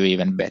to do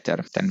even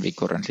better than we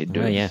currently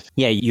do. Oh, yeah,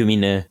 you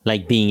mean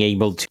like being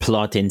able to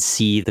plot and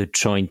see the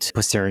joint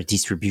posterior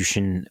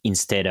distribution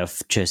instead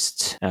of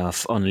just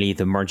of only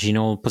the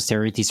marginal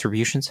posterior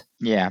distributions?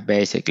 Yeah,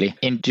 basically.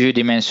 In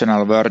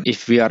two-dimensional world,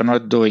 if we are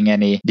not doing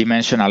any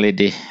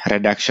dimensionality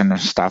reduction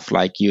stuff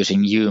like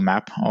using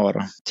UMAP or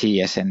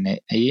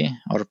TSNE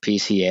or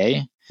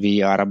PCA,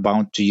 we are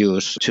bound to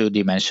use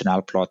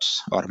two-dimensional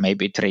plots or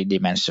maybe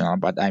three-dimensional,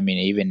 but I mean,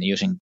 even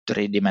using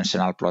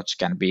three-dimensional plots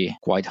can be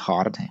quite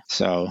hard.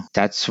 So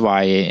that's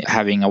why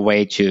having a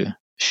way to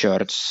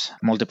search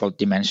multiple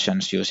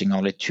dimensions using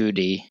only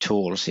 2D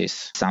tools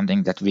is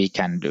something that we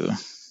can do.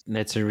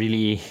 That's a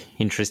really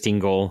interesting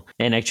goal.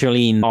 And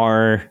actually in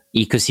our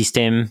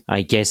ecosystem,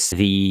 I guess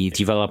the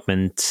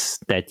development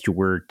that you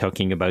were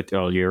talking about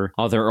earlier,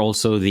 are there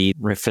also the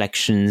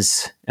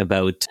reflections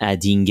about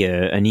adding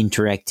an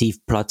interactive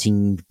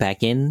plotting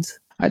backend?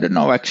 I don't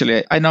know,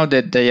 actually. I know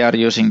that they are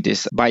using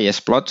this bias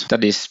plot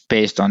that is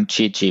based on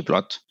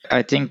ggplot.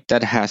 I think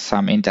that has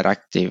some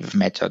interactive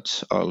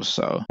methods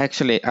also.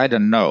 Actually, I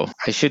don't know.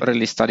 I should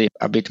really study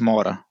a bit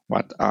more.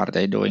 What are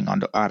they doing on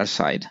the R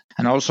side?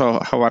 And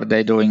also, how are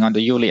they doing on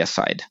the Julia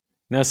side?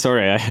 No,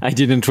 sorry, I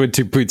didn't want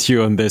to put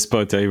you on the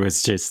spot. I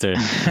was just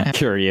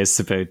curious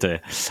about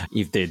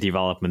if the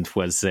development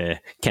was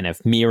kind of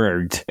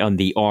mirrored on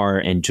the R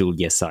and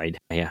Julia side.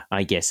 Yeah,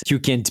 I guess you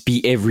can't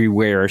be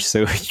everywhere,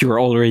 so you're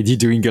already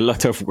doing a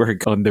lot of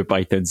work on the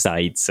Python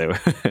side. So,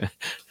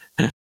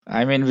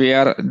 I mean, we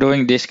are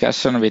doing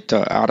discussion with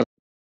R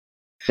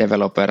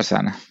developers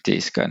and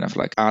these kind of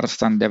like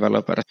R-stand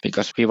developers,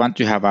 because we want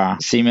to have a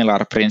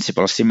similar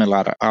principle,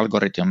 similar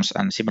algorithms,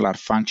 and similar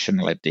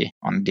functionality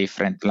on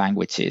different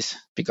languages.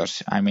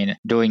 Because I mean,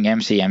 doing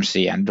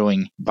MCMC and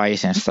doing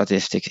Bayesian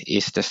statistics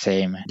is the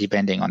same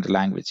depending on the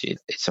language.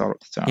 It's all.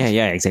 So.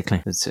 Yeah,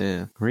 exactly. It's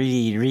a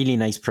really, really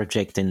nice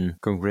project, and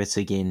congrats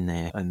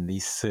again on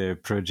this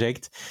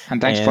project.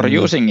 And thanks for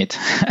using it.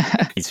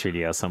 It's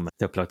really awesome.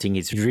 The plotting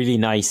is really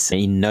nice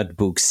in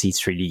notebooks.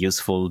 It's really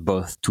useful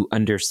both to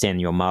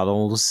understand your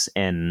models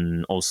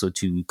and also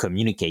to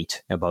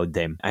communicate about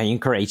them. I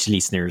encourage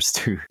listeners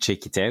to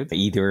check it out,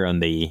 either on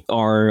the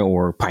R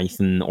or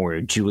Python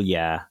or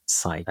Julia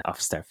side of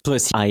stuff.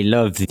 Plus, I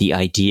love the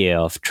idea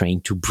of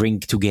trying to bring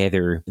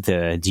together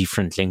the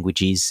different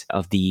languages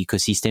of the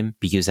ecosystem,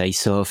 because I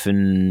so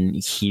often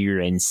hear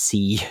and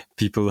see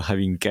people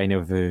having kind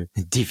of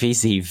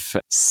divisive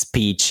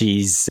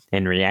speeches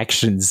and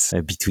reactions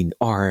between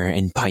R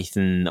and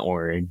Python,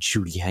 or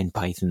Julia and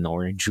Python,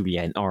 or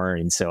Julia and R,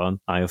 and so on.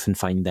 I often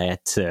find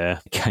that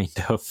kind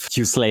of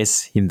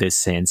useless, in the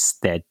sense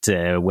that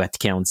what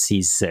counts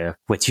is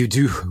what you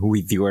do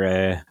with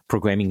your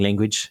programming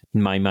language.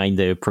 In my mind,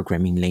 the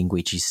programming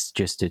language is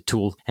just a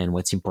tool, and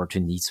what's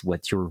important is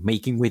what you're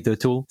making with the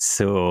tool.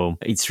 So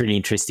it's really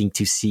interesting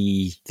to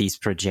see this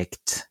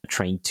project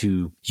trying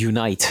to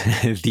unite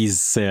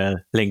these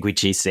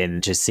languages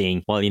and just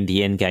saying, well, in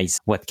the end, guys,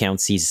 what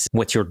counts is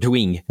what you're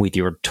doing with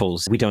your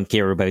tools. We don't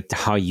care about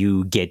how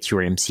you get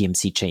your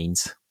MCMC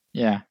chains.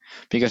 Yeah,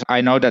 because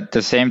I know that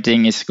the same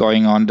thing is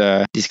going on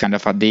this kind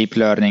of a deep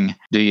learning.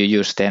 Do you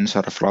use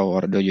TensorFlow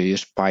or do you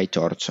use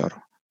PyTorch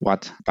or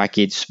what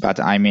package?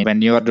 But I mean,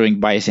 when you are doing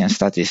Bayesian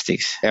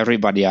statistics,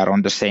 everybody are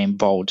on the same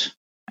boat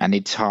and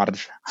it's hard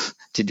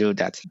to do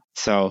that.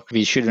 So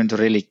we shouldn't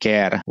really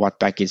care what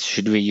package.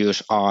 Should we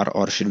use R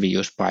or should we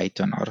use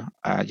Python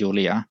or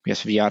Julia?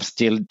 Because we are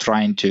still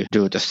trying to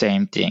do the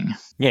same thing.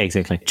 Yeah,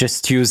 exactly.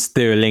 Just use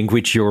the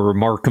language you're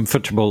more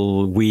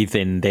comfortable with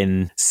and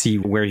then see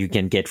where you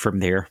can get from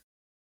there.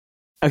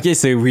 Okay,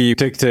 so we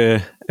talked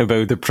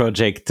about the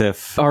project of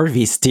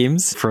ArviZ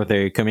teams for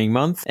the coming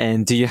month.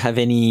 And do you have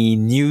any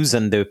news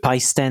on the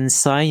PyStan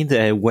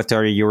side? What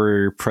are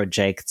your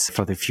projects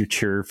for the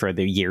future, for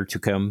the year to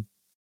come?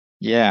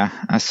 Yeah,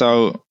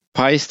 so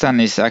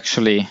PyStan is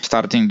actually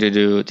starting to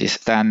do this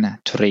Stan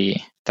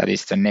 3. That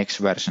is the next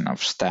version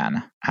of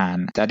Stan.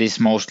 And that is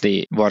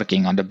mostly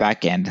working on the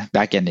backend.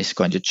 Backend is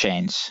going to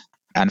change.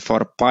 And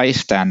for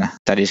PyStan,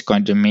 that is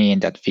going to mean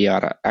that we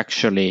are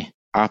actually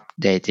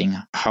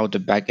updating how the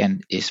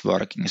backend is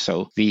working.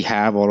 So we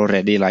have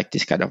already like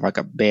this kind of like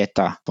a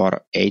beta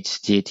for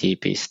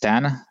HTTP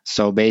Stan.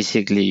 So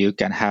basically you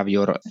can have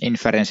your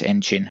inference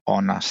engine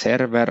on a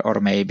server,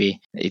 or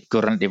maybe it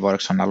currently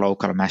works on a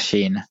local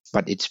machine,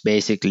 but it's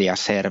basically a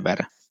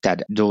server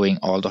that doing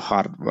all the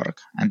hard work.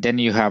 And then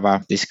you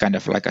have this kind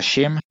of like a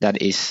shim that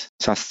is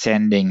just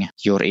sending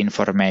your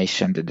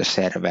information to the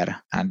server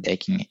and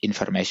taking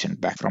information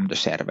back from the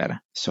server.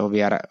 So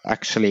we are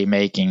actually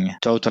making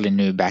totally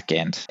new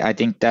backend. I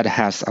think that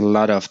has a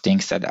lot of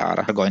things that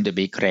are going to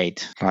be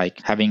great,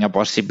 like having a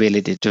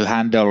possibility to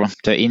handle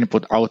the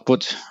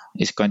input-output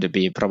is going to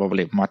be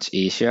probably much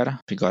easier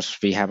because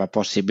we have a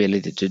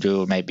possibility to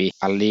do maybe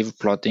a live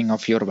plotting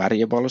of your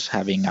variables,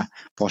 having a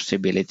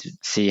possibility to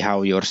see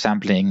how your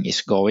sampling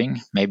is going,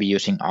 maybe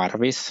using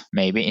ArviZ,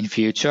 maybe in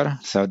future.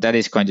 So that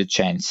is going to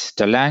change.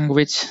 The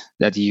language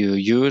that you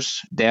use,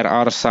 there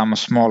are some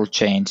small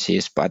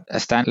changes, but a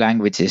Stan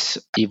language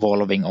is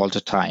evolving all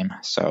the time.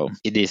 So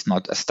it is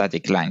not a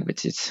static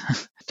language. It's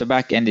the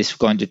backend is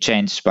going to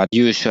change, but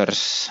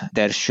users,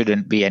 there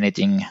shouldn't be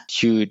anything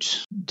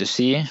huge to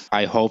see.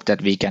 I hope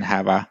that we can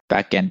have a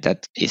backend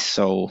that is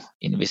so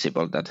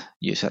invisible that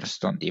users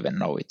don't even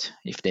know it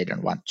if they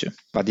don't want to.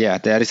 But yeah,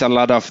 there is a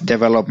lot of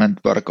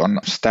development work on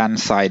Stan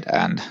side,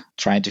 and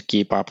trying to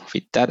keep up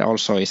with that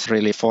also is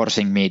really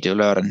forcing me to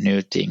learn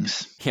new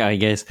things. Yeah, I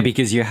guess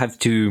because you have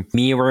to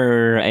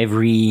mirror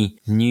every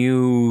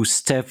new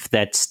stuff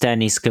that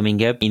Stan is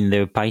coming up in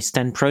the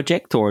PyStan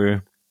project,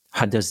 or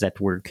how does that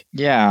work?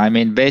 Yeah, I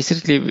mean,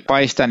 basically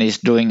PyStan is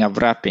doing a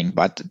wrapping,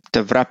 but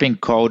the wrapping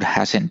code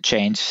hasn't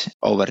changed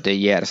over the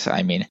years.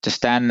 I mean, the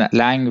Stan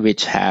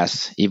language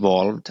has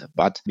evolved,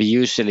 but we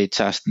usually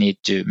just need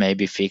to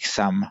maybe fix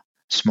some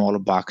small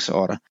bugs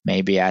or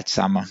maybe add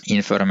some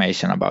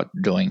information about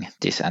doing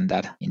this and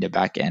that in the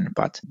back end.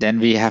 But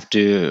then we have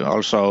to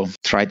also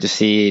try to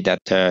see that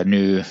the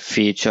new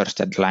features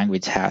that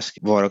language has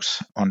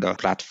works on the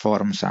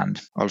platforms, and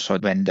also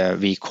when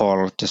we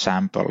call the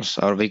samples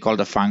or we call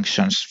the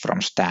functions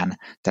from Stan,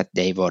 that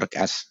they work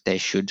as they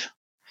should.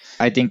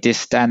 I think this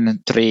Stan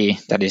 3,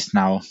 that is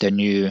now the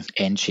new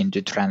engine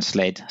to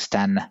translate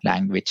Stan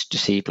language to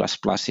C++,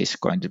 is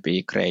going to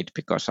be great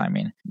because, I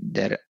mean,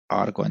 there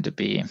are going to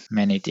be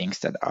many things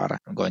that are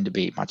going to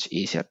be much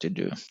easier to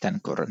do than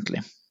currently.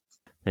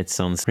 That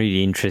sounds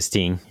really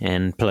interesting.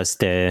 And plus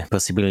the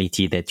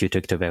possibility that you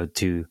talked about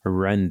to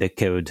run the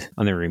code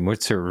on a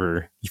remote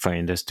server, if I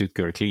understood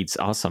correctly, it's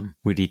awesome.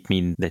 Would it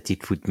mean that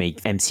it would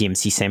make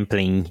MCMC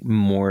sampling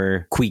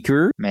more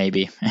quicker?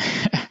 Maybe.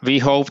 We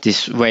hope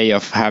this way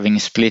of having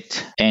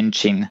split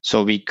engine,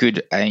 so we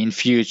could in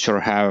future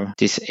have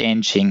this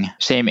engine,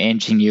 same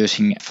engine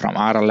using from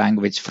R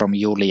language, from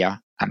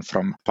Julia, and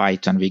from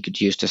Python, we could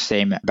use the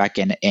same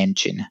backend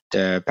engine.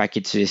 The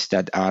packages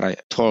that are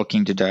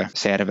talking to the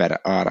server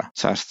are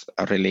just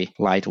really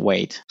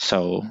lightweight.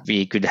 So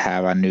we could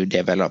have new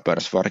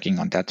developers working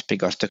on that,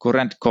 because the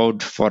current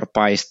code for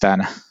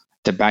PyStan,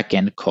 the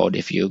backend code,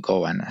 if you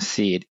go and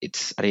see it,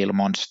 it's a real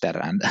monster.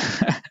 And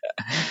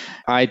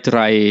I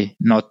try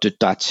not to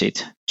touch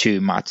it too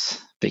much,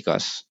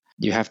 because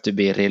you have to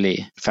be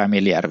really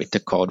familiar with the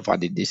code,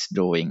 what it is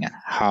doing, and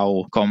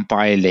how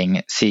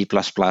compiling C++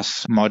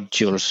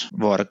 modules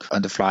work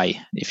on the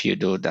fly if you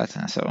do that.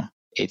 And so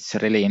it's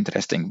really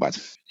interesting, but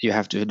you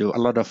have to do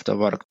a lot of the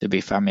work to be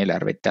familiar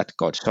with that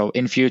code. So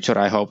in future,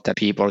 I hope that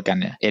people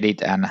can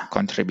edit and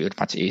contribute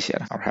much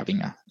easier, or having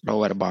a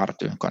lower bar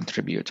to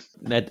contribute.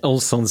 That all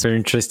sounds very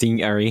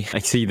interesting, Ari. I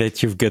see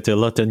that you've got a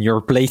lot on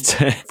your plate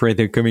for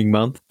the coming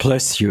month.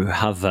 Plus, you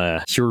have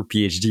your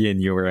PhD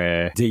and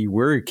your day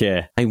work.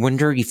 I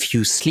wonder if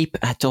you sleep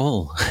at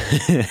all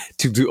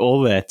to do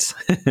all that.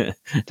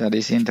 That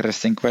is an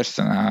interesting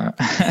question.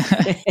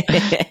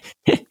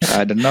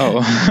 I don't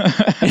know.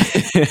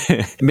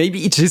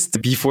 Maybe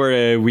just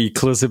before we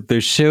close up the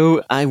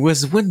show, I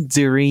was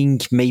wondering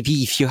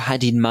maybe if you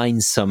had in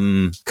mind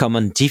some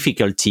common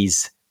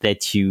difficulties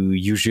that you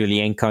usually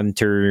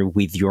encounter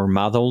with your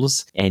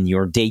models and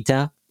your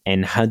data,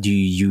 And how do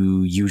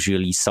you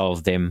usually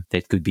solve them?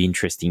 That could be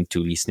interesting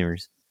to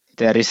listeners.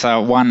 There is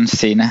one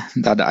scene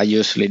that I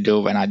usually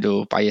do when I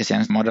do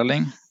Bayesian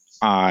modeling.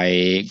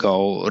 I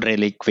go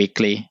really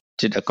quickly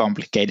to the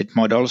complicated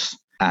models,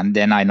 and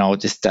then I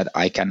notice that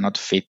I cannot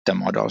fit the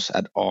models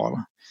at all.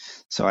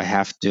 So I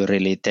have to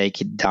really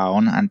take it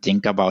down and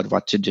think about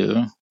what to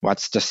do.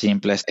 What's the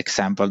simplest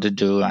example to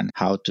do and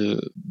how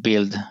to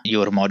build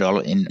your model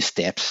in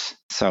steps.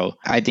 So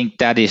I think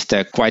that is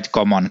the quite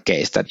common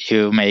case, that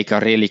you make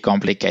a really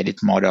complicated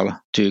model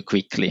too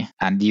quickly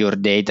and your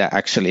data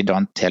actually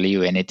don't tell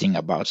you anything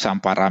about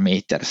some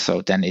parameters.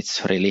 So then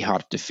it's really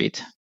hard to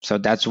fit. So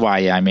that's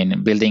why,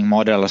 building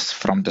models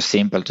from the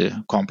simple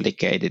to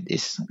complicated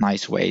is a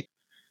nice way.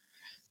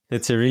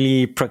 That's a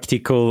really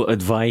practical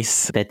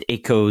advice that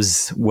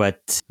echoes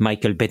what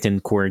Michael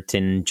Betancourt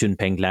and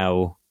Junpeng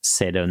Lao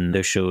said on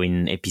the show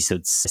in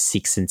episodes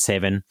 6 and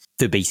 7.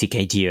 The basic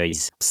idea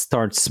is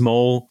start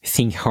small,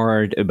 think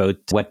hard about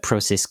what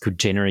process could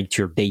generate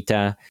your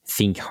data,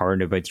 think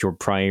hard about your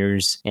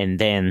priors, and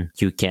then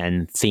you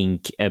can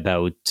think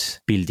about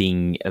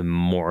building a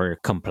more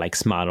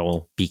complex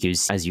model.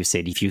 Because as you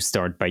said, if you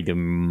start by the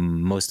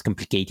most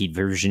complicated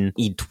version,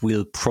 it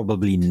will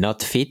probably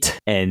not fit.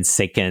 And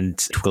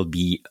second, it will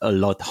be a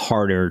lot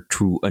harder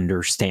to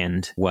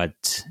understand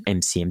what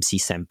MCMC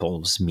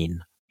samples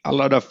mean. A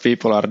lot of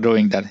people are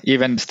doing that.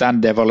 Even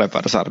Stan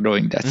developers are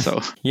doing that. So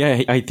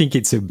yeah, I think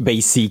it's a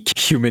basic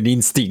human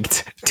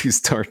instinct to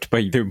start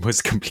by the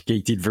most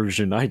complicated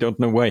version. I don't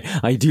know why.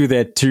 I do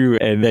that too.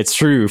 And that's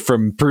true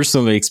from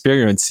personal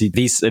experience.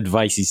 This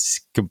advice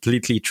is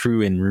completely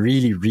true and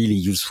really, really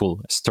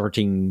useful.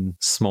 Starting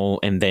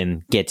small and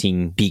then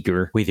getting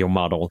bigger with your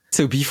model.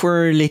 So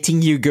before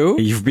letting you go,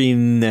 you've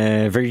been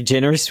very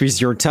generous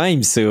with your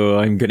time. So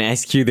I'm going to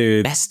ask you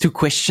the last two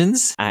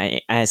questions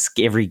I ask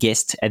every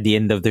guest at the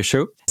end of the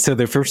show. So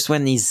the first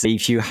one is,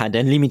 if you had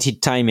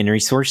unlimited time and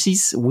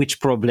resources,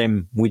 which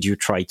problem would you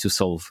try to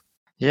solve?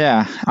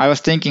 Yeah, I was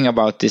thinking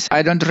about this.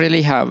 I don't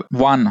really have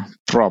one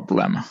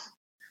problem.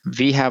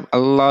 We have a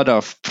lot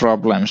of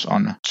problems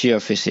on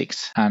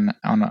geophysics and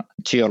on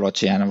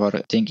geology, and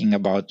we're thinking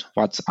about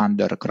what's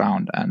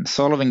underground and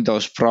solving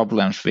those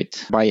problems with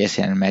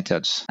Bayesian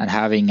methods and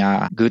having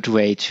a good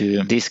way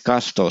to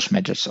discuss those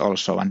methods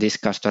also and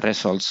discuss the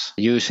results.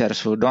 Users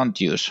who don't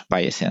use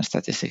Bayesian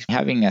statistics,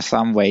 having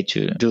some way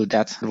to do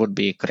that would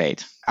be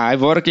great.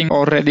 I'm working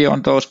already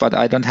on those, but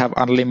I don't have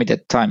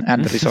unlimited time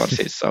and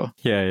resources. So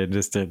yeah, I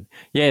understand.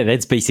 Yeah,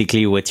 that's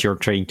basically what you're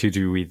trying to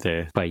do with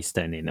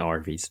Bayesian and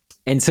ArviZ.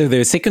 And so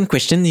the second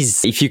question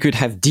is, if you could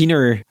have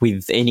dinner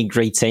with any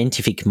great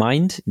scientific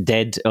mind,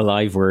 dead,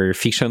 alive, or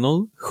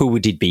fictional, who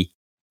would it be?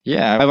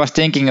 Yeah, I was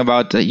thinking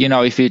about,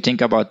 if you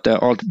think about the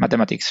old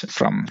mathematics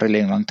from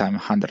really long time,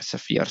 hundreds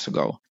of years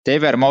ago, they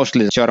were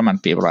mostly German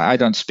people. I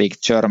don't speak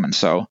German,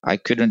 so I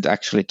couldn't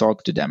actually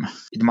talk to them.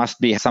 It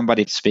must be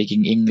somebody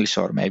speaking English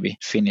or maybe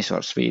Finnish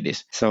or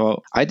Swedish.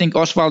 So I think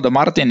Osvaldo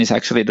Martin is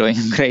actually doing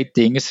great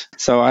things.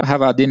 So I'll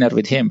have a dinner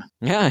with him.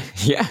 Yeah,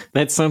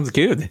 that sounds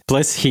good.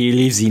 Plus he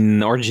lives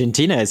in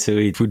Argentina, so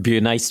it would be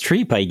a nice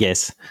trip, I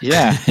guess.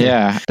 Yeah,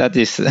 that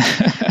is...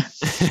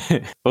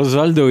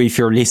 Osvaldo, if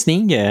you're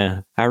listening,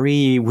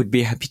 Harry would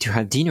be happy to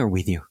have dinner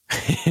with you.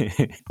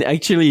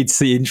 Actually,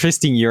 it's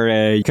interesting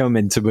your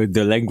comment about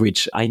the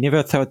language. I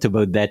never thought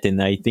about that,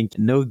 and I think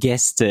no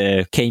guest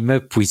came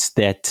up with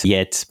that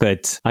yet.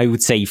 But I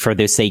would say, for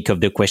the sake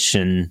of the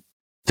question,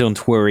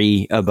 don't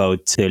worry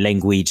about the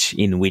language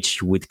in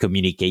which you would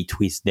communicate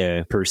with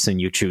the person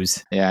you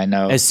choose. Yeah, I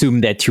know.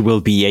 Assume that you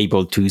will be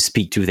able to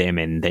speak to them,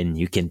 and then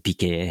you can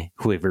pick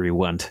whoever you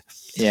want.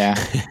 Yeah.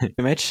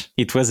 Much.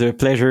 It was a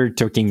pleasure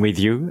talking with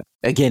you.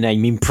 Again,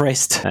 I'm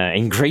impressed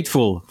and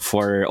grateful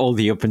for all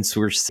the open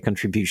source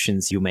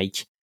contributions you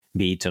make,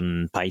 be it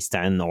on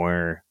Bayesian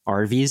or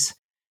ArviZ.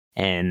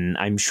 And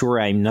I'm sure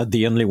I'm not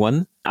the only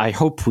one. I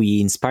hope we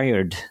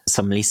inspired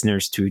some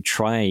listeners to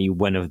try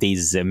one of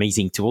these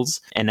amazing tools.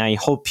 And I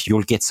hope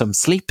you'll get some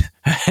sleep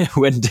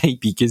one day,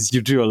 because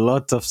you do a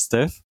lot of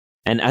stuff.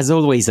 And as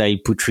always, I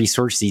put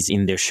resources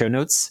in the show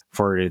notes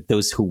for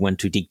those who want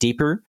to dig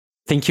deeper.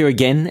 Thank you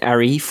again,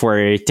 Ari,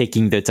 for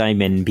taking the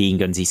time and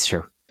being on this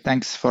show.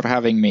 Thanks for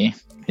having me.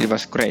 It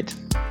was great.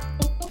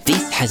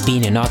 This has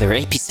been another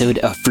episode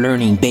of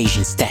Learning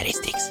Bayesian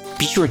Statistics.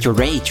 Be sure to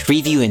rate,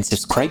 review, and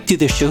subscribe to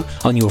the show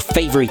on your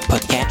favorite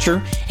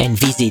podcatcher, and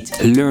visit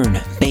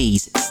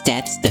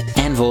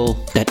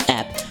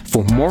learnbayesstats.anvil.app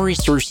for more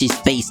resources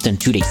based on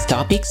today's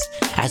topics,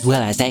 as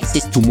well as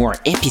access to more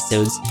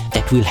episodes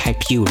that will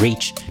help you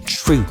reach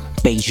true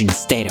Bayesian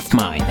state of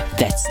mind.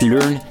 That's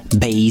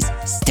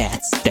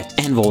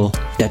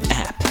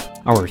learnbayesstats.anvil.app.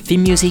 Our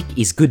theme music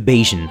is Good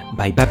Bayesian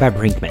by Baba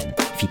Brinkman,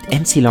 feat.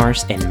 MC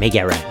Lars and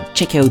Mega Ram.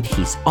 Check out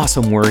his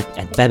awesome work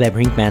at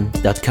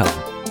bababrinkman.com.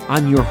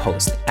 I'm your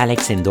host,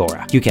 Alex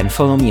Endora. You can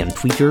follow me on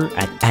Twitter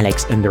at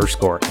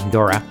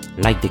Alex_Endora,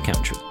 like the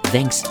country.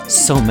 Thanks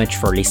so much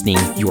for listening.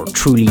 You're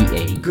truly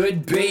a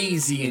good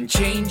Bayesian.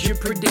 Change your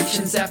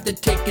predictions after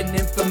taking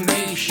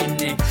information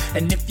in.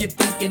 And if you're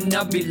thinking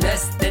I'll be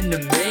less than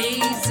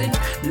amazing,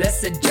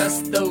 let's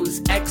adjust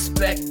those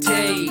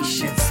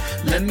expectations.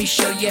 Let me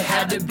show you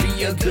how to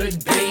be a good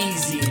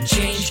Bayesian.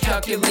 Change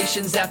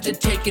calculations after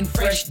taking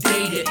fresh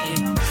data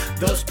in.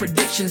 Those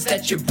predictions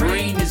that your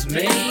brain is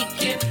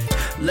making,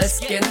 let's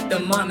get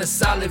them on a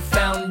solid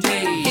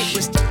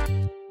foundation.